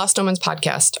got the Lost Omens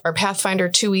podcast, our Pathfinder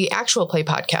 2e actual play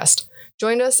podcast.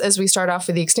 Join us as we start off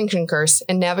with the Extinction Curse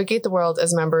and navigate the world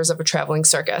as members of a traveling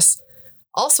circus.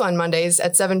 Also on Mondays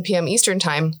at 7 p.m. Eastern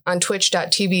Time on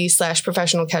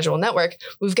twitch.tv/Professional Casual Network,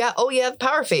 we've got Oh Yeah, the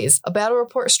Power Phase, a battle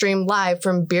report stream live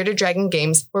from Bearded Dragon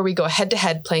Games where we go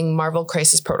head-to-head playing Marvel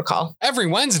Crisis Protocol. Every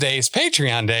Wednesday is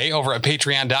Patreon Day over at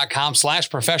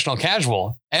patreon.com/professional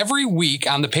casual. Every week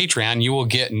on the Patreon, you will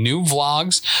get new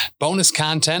vlogs, bonus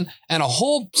content, and a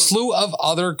whole slew of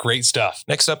other great stuff.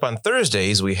 Next up on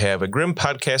Thursdays, we have a Grim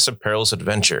Podcast of Perilous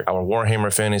Adventure, our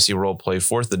Warhammer Fantasy Roleplay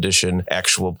 4th Edition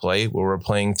actual play, where we're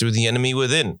playing through The Enemy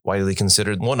Within, widely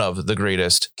considered one of the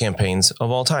greatest campaigns of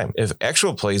all time. If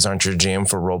actual plays aren't your jam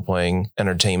for role-playing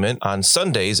entertainment, on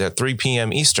Sundays at 3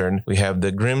 p.m. Eastern, we have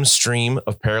the Grim Stream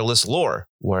of Perilous Lore,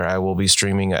 where I will be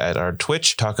streaming at our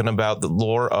Twitch talking about the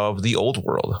lore of the old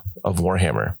world of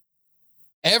Warhammer.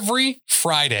 Every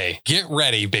Friday, get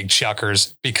ready, big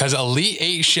chuckers, because Elite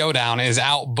 8 Showdown is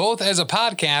out both as a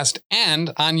podcast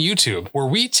and on YouTube, where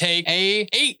we take a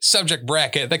 8 subject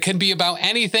bracket that can be about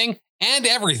anything and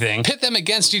everything, pit them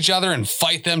against each other and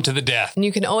fight them to the death. And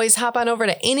you can always hop on over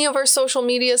to any of our social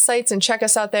media sites and check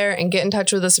us out there and get in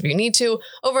touch with us if you need to.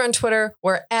 Over on Twitter,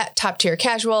 we're at Top Tier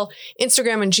Casual.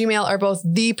 Instagram and Gmail are both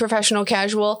The Professional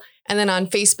Casual. And then on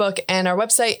Facebook and our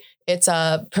website, it's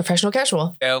Professional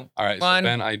Casual. All right, so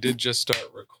Ben, I did just start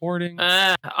recording.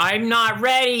 I'm not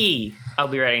ready. I'll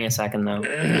be ready in a second, though.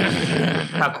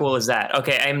 How cool is that?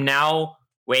 Okay, I'm now...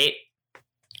 Wait.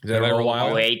 Is that a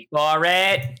while? Wait for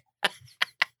it.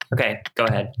 Okay, go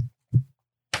ahead.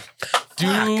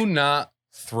 Do not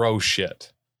throw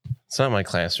shit. It's not my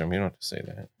classroom. You don't have to say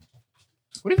that.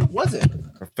 What even was it?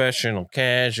 Professional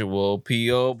Casual,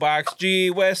 P.O. Box G,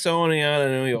 West Oneonta,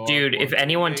 New York. Dude, if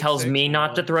anyone tells me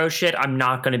not to throw shit, I'm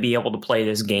not going to be able to play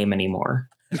this game anymore.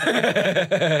 So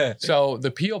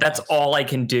the P.O. That's box, all I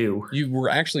can do. you were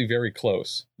actually very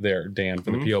close there, Dan,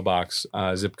 for the P.O. Box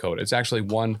zip code. It's actually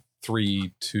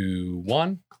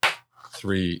 1321.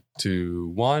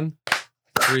 321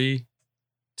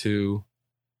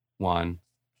 321.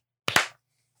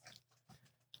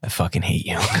 I fucking hate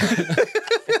you.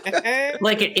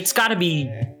 Like, it's got to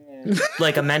be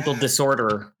like a mental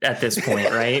disorder at this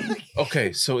point, right?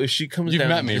 Okay, so if she comes You've down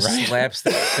met and me, just right? slaps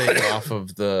that thing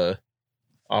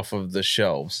off of the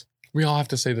shelves. We all have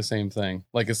to say the same thing.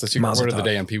 Like it's the secret Mazel word of the tov.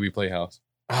 day on Pee Wee Playhouse.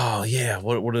 Oh yeah,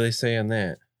 what do they say on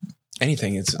that?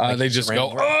 Anything. It's They just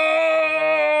go,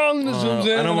 and it zooms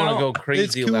in I don't and want to out. go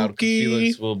crazy It's loud because kooky.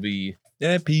 Felix will be.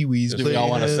 Yeah, Pee-wee's. Do we all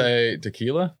want to say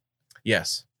tequila?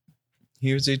 Yes.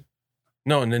 Here's a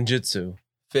No, ninjutsu.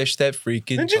 fish that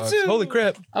freaking Ninjutsu. talks. Holy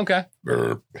crap. Okay. In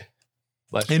a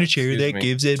chair Excuse that me.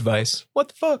 gives advice. What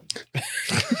the fuck?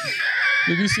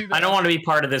 Did you see that? I don't want to be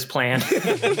part of this plan.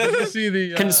 Did you see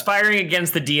the Conspiring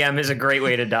against the DM is a great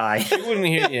way to die. He wouldn't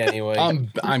hear you anyway.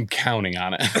 I'm counting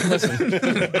on it.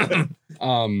 Listen.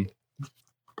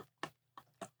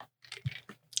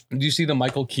 Do you see the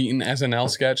Michael Keaton SNL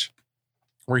sketch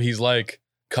where he's like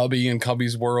Cubby in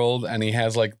Cubby's World and he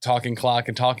has like talking clock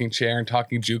and talking chair and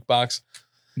talking jukebox?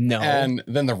 No. And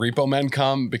then the repo men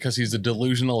come because he's a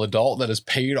delusional adult that has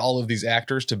paid all of these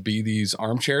actors to be these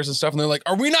armchairs and stuff. And they're like,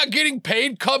 are we not getting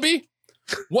paid, Cubby?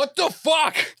 What the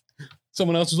fuck?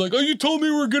 Someone else is like, oh, you told me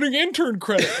we were getting intern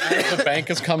credit. And the bank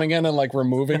is coming in and like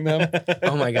removing them.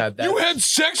 Oh my God. You had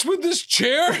sex with this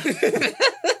chair? It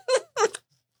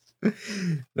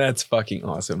That's fucking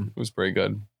awesome. was pretty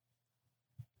good.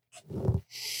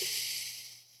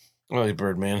 Oh,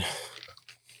 Birdman.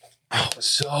 Oh,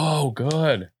 so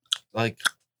good. Like,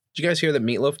 Did you guys hear that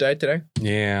Meatloaf died today?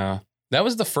 Yeah. That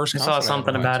was the first I concert saw ever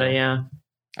something went about to. it, yeah.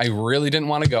 I really didn't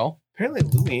want to go.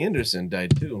 apparently Louis Anderson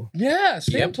died too. Yeah,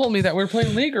 Sam told me that we were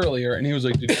playing League earlier, and he was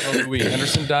like, did you know Louis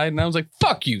Anderson died? And I was like,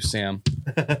 fuck you, Sam.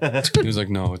 He was like,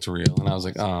 no, it's real. And I was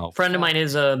like, oh. Friend of mine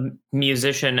is a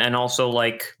musician and also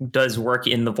like does work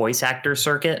in the voice actor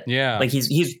circuit. Yeah. Like he's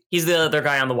the other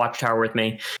guy on the Watchtower with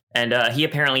me, and he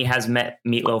apparently has met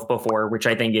Meatloaf before, which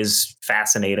I think is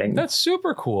fascinating. That's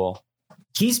super cool.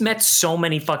 He's met so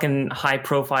many fucking high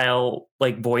profile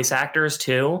like voice actors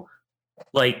too.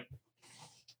 Like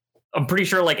I'm pretty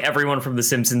sure like everyone from The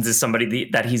Simpsons is somebody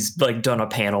that he's like done a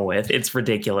panel with. It's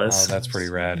ridiculous. Oh, that's pretty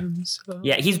rad.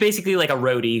 Yeah, he's basically like a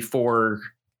roadie for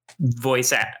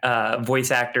voice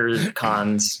actor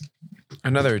cons.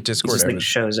 Another He Discord just like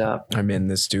shows up. I'm in.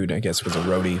 This dude, I guess, was a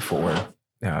roadie for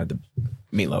the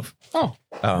Meatloaf. Oh.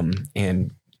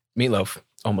 And Meatloaf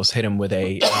almost hit him with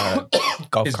a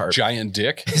golf His cart. giant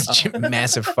dick. His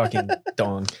massive fucking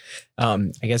dong.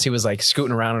 I guess he was like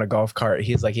scooting around in a golf cart.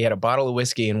 He's like, he had a bottle of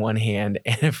whiskey in one hand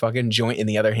and a fucking joint in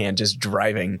the other hand, just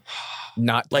driving.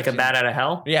 Not Like a bat out of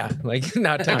hell? Yeah, like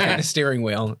not touching the steering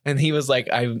wheel. And he was like,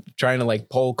 I'm trying to like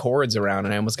pull cords around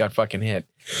and I almost got fucking hit.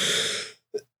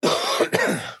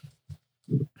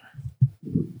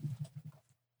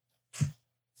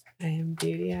 I am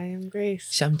beauty, I am grace.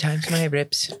 Sometimes my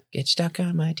rips get stuck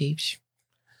on my teeth.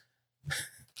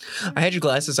 I had your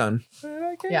glasses on.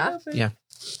 Yeah? Yeah.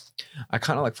 I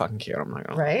kind of look fucking cute. I'm not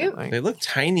gonna Right? lie. They look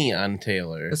tiny on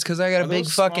Taylor. It's because I got Are a big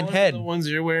those fucking smaller head. than the ones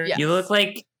you're wearing? Yeah. You look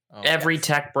like Oh. every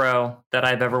tech bro that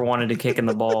I've ever wanted to kick in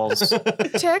the balls.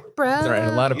 Tech bro. That's right.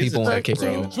 A lot of He's people a want to tech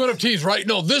kick bro. me. Split of teeth, right?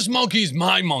 No, this monkey's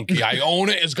my monkey. I own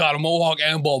it. It's got a mohawk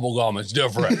and bubble gum. It's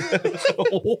different.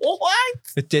 What?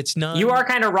 It's not. You are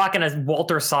kind of rocking a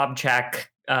Walter Sobchak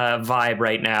vibe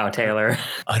right now, Taylor.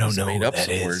 I don't Just know made what up that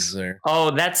some is. words there.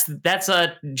 Oh, that's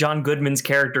John Goodman's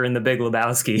character in The Big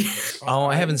Lebowski. Oh,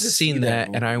 I haven't need to seen see that,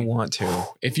 and I movie. want to.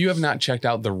 If you have not checked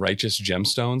out The Righteous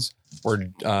Gemstones,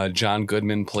 where John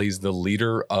Goodman plays the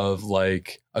leader of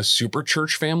like a super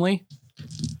church family,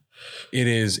 it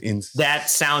is That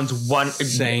sounds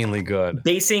insanely good.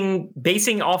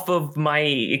 Basing off of my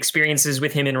experiences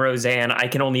with him in Roseanne, I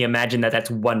can only imagine that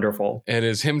that's wonderful. It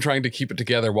is him trying to keep it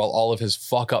together while all of his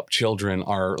fuck up children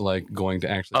are like going to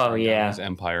actually Oh, burn down yeah. his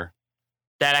empire.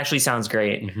 That actually sounds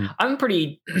great. Mhm. I'm a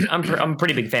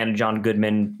pretty big fan of John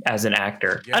Goodman as an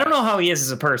actor. Yeah. I don't know how he is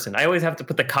as a person. I always have to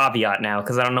put the caveat now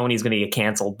because I don't know when he's going to get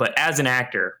canceled. But as an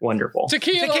actor, wonderful.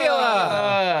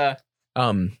 Tequila!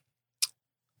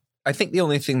 I think the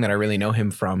only thing that I really know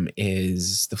him from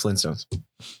is the Flintstones.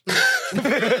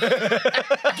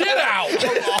 Get out!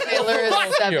 Taylor is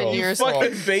Fuck 7 you. years old.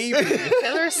 Fucking baby.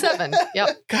 Taylor is 7. Yep.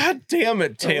 God damn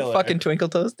it, Taylor. Fucking Twinkle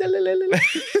Toes.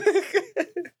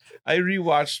 I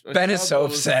rewatched. I Ben is saw so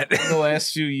those upset. In the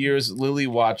last few years, Lily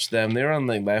watched them. They're on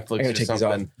like I Netflix gotta or take these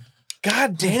something.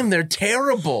 God damn, they're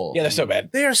terrible. Yeah, they're so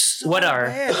bad. They are so What are?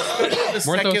 bad. The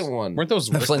Weren't second those- one. Weren't those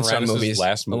The Rick Flintstone Moranis' movies,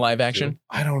 last the movie, live too? action.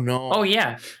 I don't know. Oh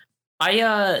yeah,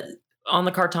 I on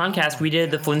the Cartoncast we did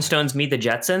the Flintstones Meet the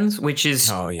Jetsons, which is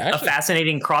Oh yeah. Actually- a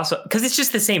fascinating cross because it's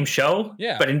just the same show,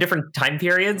 Yeah. but in different time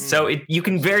periods. So you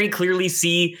can very clearly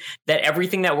see that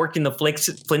everything that worked in the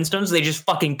Flintstones, they just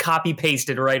fucking copy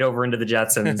pasted right over into the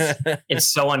Jetsons.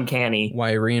 It's so uncanny.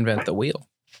 Why reinvent the wheel?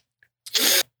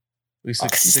 We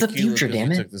said 'Cause it's the tequila future, because damn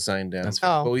we it. took the sign down. That's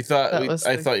Oh. But we thought that was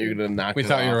I the thought you were gonna knock. We it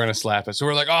thought you off. were going to slap us. So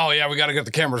we're like, oh, yeah, we got to get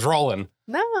the cameras rolling.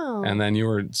 No. And then you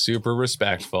were super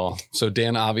respectful. So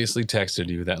Dan obviously texted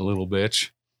you, that little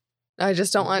bitch. I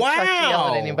just don't want Chuck to yell at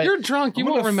Wow. anybody. You're drunk. You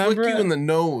I'm won't gonna remember flick it. you in the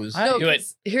nose. No, Do it.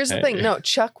 'cause here's the Hey. thing. No,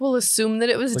 Chuck will assume that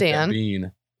it was Look at Dan,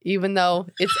 Bean. even though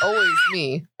it's always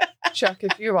me. Chuck,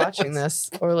 if you're watching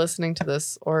this or listening to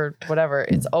this or whatever,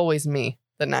 it's always me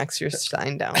that knocks your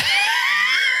sign down.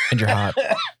 And you're hot.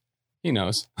 He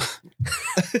knows.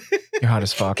 You're hot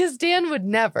as fuck. Because Dan would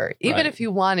never, even Right. if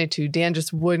you wanted to, Dan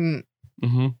just wouldn't.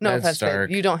 Mm-hmm. No Ned offense, babe,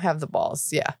 Stark. you don't have the balls.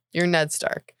 Yeah, you're Ned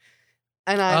Stark,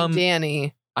 and I'm Um,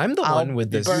 Danny. I'm the I'll one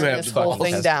with this. burn this fucking whole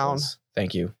thing down. testicles.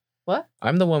 Thank you. What?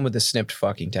 I'm the one with the snipped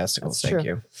fucking testicles. That's Thank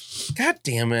true. you. God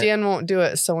damn it. Dan won't do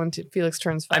it. So when Felix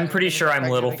turns 5, I'm pretty gonna sure get I'm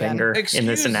pregnant again. Littlefinger in Excuse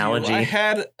this you, analogy. I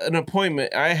had an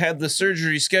appointment. I had the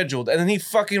surgery scheduled, and then he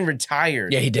fucking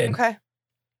retired. Yeah, he did. Okay.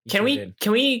 Can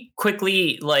we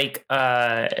quickly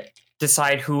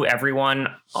decide who everyone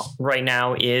right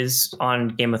now is on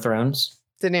Game of Thrones?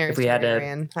 Daenerys If we had a-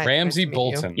 Targaryen. Hi, Ramsay nice to meet you.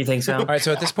 Bolton. You think so? All right,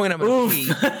 so at this point, I'm gonna Oof. pee.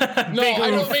 No, I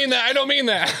don't mean that. I don't mean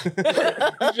that.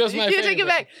 It's just my You take it favorite.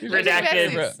 back. It's Take just my it back.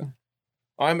 favorite.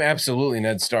 I'm absolutely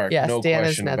Ned Stark. Yes, no Dan is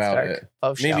question Ned about Stark. it.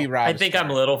 Oh, Maybe Rob. I think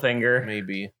I'm Stark. Littlefinger,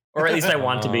 Maybe or at least I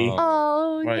want to be. Oh.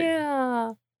 Oh Right.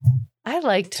 yeah, I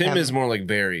liked Tim him. is more like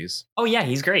berries. Oh yeah,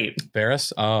 he's great.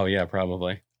 Barris? Oh, yeah,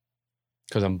 probably.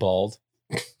 Because I'm bald.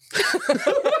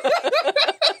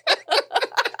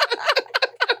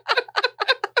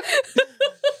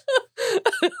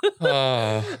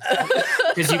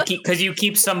 Because you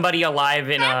keep somebody alive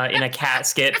in a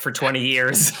casket for 20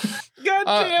 years. God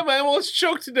Uh, damn! I almost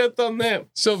choked to death on that.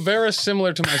 So Varys,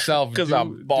 similar to myself, 'Cause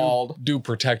I'm bald. do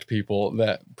protect people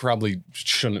that probably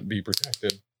shouldn't be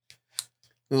protected.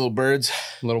 Little birds.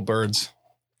 Little birds.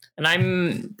 And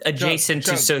I'm adjacent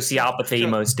Chuck, to sociopathy Chuck.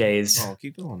 most days. Oh,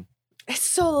 keep going. It's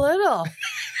so little.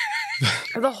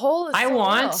 The hole is. I so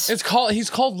want-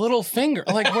 He's called Littlefinger.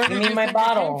 Like, where Give did me you my think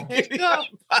bottle. it came from? little.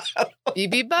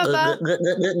 Beep beep baba. I'm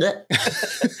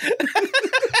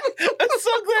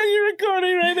so glad you're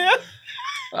recording right now.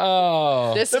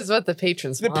 Oh. This is what the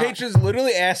patrons The want. patrons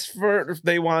literally asked for if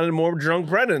they wanted more drunk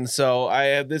Brennan, so I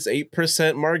have this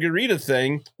 8% margarita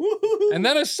thing. And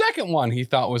then a second one he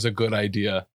thought was a good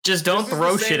idea. Just don't This is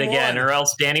throw the shit same again, one. or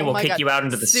else Danny Oh will my kick God. you out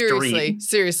into the street.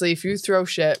 Seriously, if you throw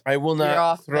shit, I will You're not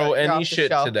off throw the- you're any off the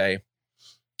shit show. today.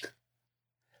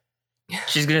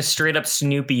 She's gonna straight up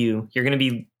Snoopy you. You're gonna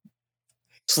be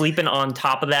sleeping on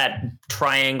top of that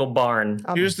triangle barn.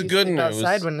 I'll Here's the be good sleep news.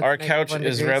 outside when it's Our -1 couch is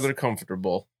degrees. rather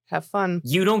comfortable. Have fun.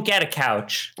 You don't get a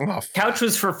couch. Oh, fuck. Couch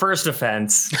was for first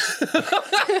offense.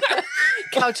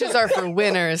 Couches are for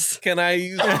winners. Can I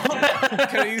use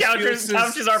Couches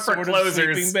are for sort of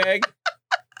closers. sleeping bag?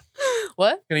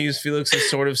 What? Can I use Felix's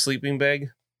sort of sleeping bag?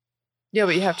 Yeah,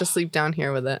 but you have to sleep down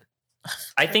here with it.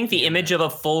 I think the image of a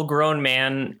full-grown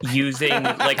man using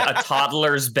like a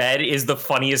toddler's bed is the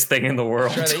funniest thing in the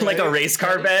world. Try that. Like a race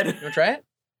car bed. You want to try it?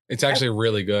 It's actually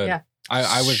really good. Yeah.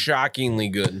 I was shockingly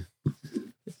good.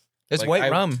 It's Like, white I-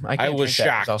 rum. I I can't was drink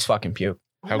that 'cause shocked. I'll fucking puke.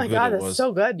 Oh How my good god, it it's was.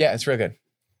 so good. Yeah, it's real good.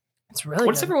 It's really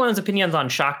What's good. everyone's opinions on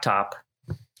Shock Top?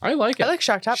 I like I it. like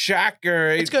Shock Top. Shocker.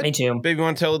 It's good. Me too. Baby,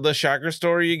 want to tell the shocker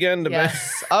story again?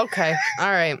 Yes. Okay.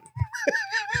 All right.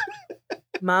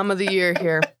 Mom of the year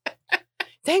here.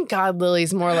 Thank God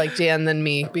Lily's more like Dan than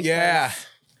me. Because, Yeah.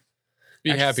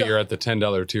 Be happy So- you're at the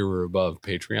 $10 tier or above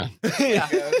Patreon. Yeah.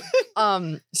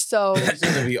 So It's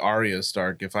going to be Arya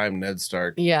Stark if I'm Ned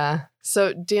Stark. yeah.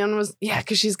 So Dan was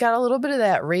because she's got a little bit of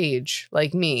that rage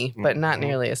like me, but not Mhm.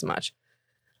 nearly as much.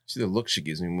 See the look she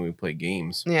gives me when we play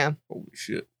games. Yeah. Holy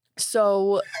shit.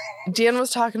 So Dan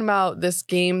was talking about this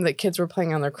game that kids were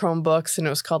playing on their Chromebooks, and it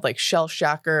was called like Shell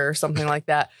Shocker or something like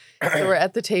that. So we're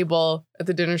at the table, at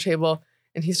the dinner table,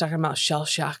 and he's talking about Shell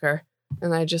Shocker,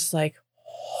 and I just like,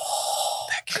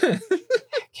 that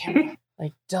camera,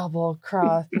 like double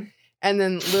cross. And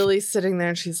then Lily's sitting there,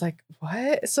 and she's like,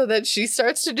 "What?" So then she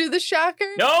starts to do the shocker.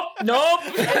 Nope.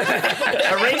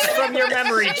 Erase from your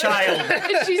memory, child.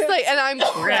 And she's like, and I'm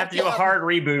We're gonna have to do a hard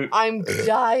reboot. I'm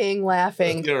dying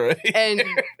laughing. You're right. And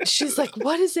she's like,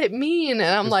 "What does it mean?"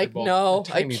 And I'm like, "No,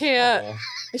 I can't."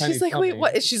 And Tiny she's like, "Wait, tummy.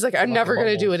 what?" And she's like, "I'm Like never a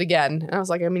gonna do bubble. it again." And I was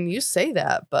like, "I mean, you say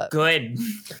that, but Good.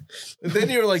 And then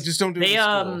you're like, just don't do it They in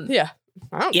school. yeah."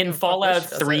 I don't give In a fuck what Fallout she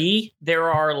does 3,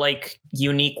 there are like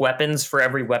unique weapons for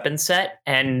every weapon set.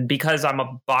 And because I'm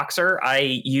a boxer,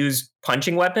 I use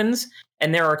punching weapons.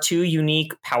 And there are 2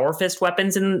 unique power fist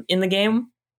weapons in the game.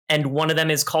 And one of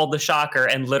them is called the Shocker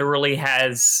and literally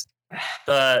has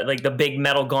the big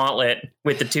metal gauntlet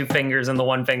with the 2 fingers and the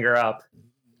 1 finger up.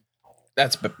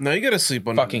 That's No, you got to sleep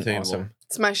on fucking the table. awesome.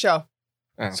 It's my show.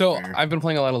 Oh, So fair. I've been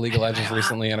playing a lot of League of Legends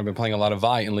recently, and I've been playing a lot of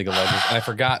Vi in League of Legends, and I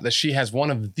forgot that she has one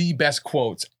of the best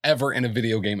quotes ever in a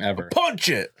video game ever. punch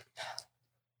it.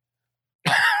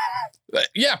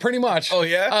 Yeah, pretty much. Oh,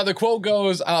 yeah? The quote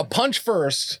goes, punch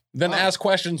first, then ask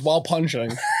questions while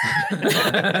punching.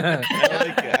 I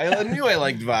like it. I knew I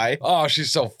liked Vi. Oh,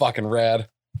 she's so fucking rad.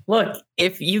 Look,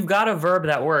 if you've got a verb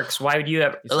that works, why would you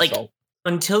have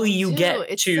until you Dude, get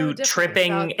it's so to different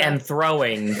tripping without and that.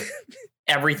 throwing,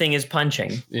 everything is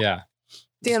punching. Yeah.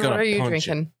 Dan, gonna what are you punch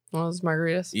drinking? One of those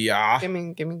margaritas? Yeah. Give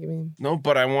me. No,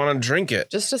 but I want to drink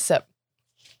it. Just a sip.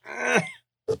 I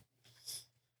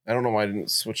don't know why I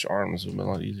didn't switch arms. It would have been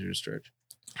a lot easier to stretch.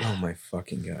 Oh my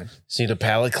fucking god. Just need a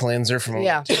palate cleanser from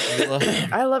Yeah. tequila.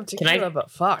 I love tequila, but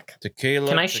fuck. Tequila.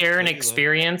 Can I share an tequila.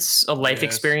 experience, a life Yes.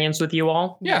 experience with you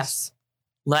all? Yes.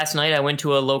 Last night I went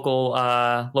to a local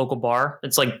bar.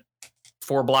 It's like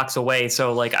 4 blocks away,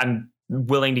 so like I'm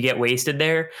willing to get wasted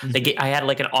there. I had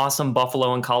like an awesome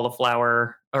buffalo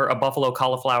cauliflower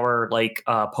like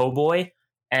po' boy,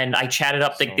 and I chatted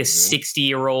up like So this good.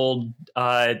 60-year-old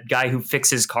guy who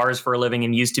fixes cars for a living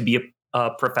and used to be a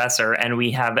professor, and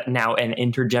we have now an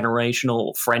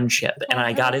intergenerational friendship. And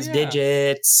I got his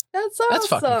digits. That's awesome. That's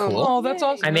fucking cool. Oh, that's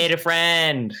awesome. I made a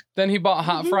friend. Then he bought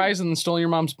hot fries and then stole your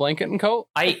mom's blanket and coat.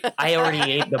 I already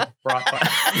ate the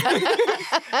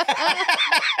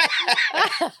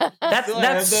Do I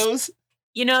have those?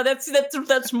 You know,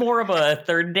 that's more of a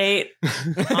third date,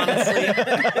 honestly.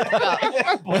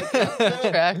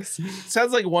 Tracks.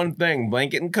 Sounds like one thing.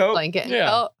 Blanket and coat. Blanket. Yeah.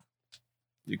 Oh,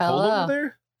 You cold Hello. over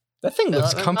there? That thing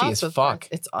looks fill it comfy with as moss with fuck.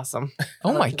 It's awesome. Oh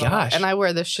I my like it a lot. gosh. And I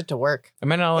wear this shit to work.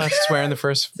 Am I not allowed to swear in the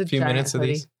first It's a few giant minutes of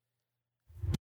hoodie. these?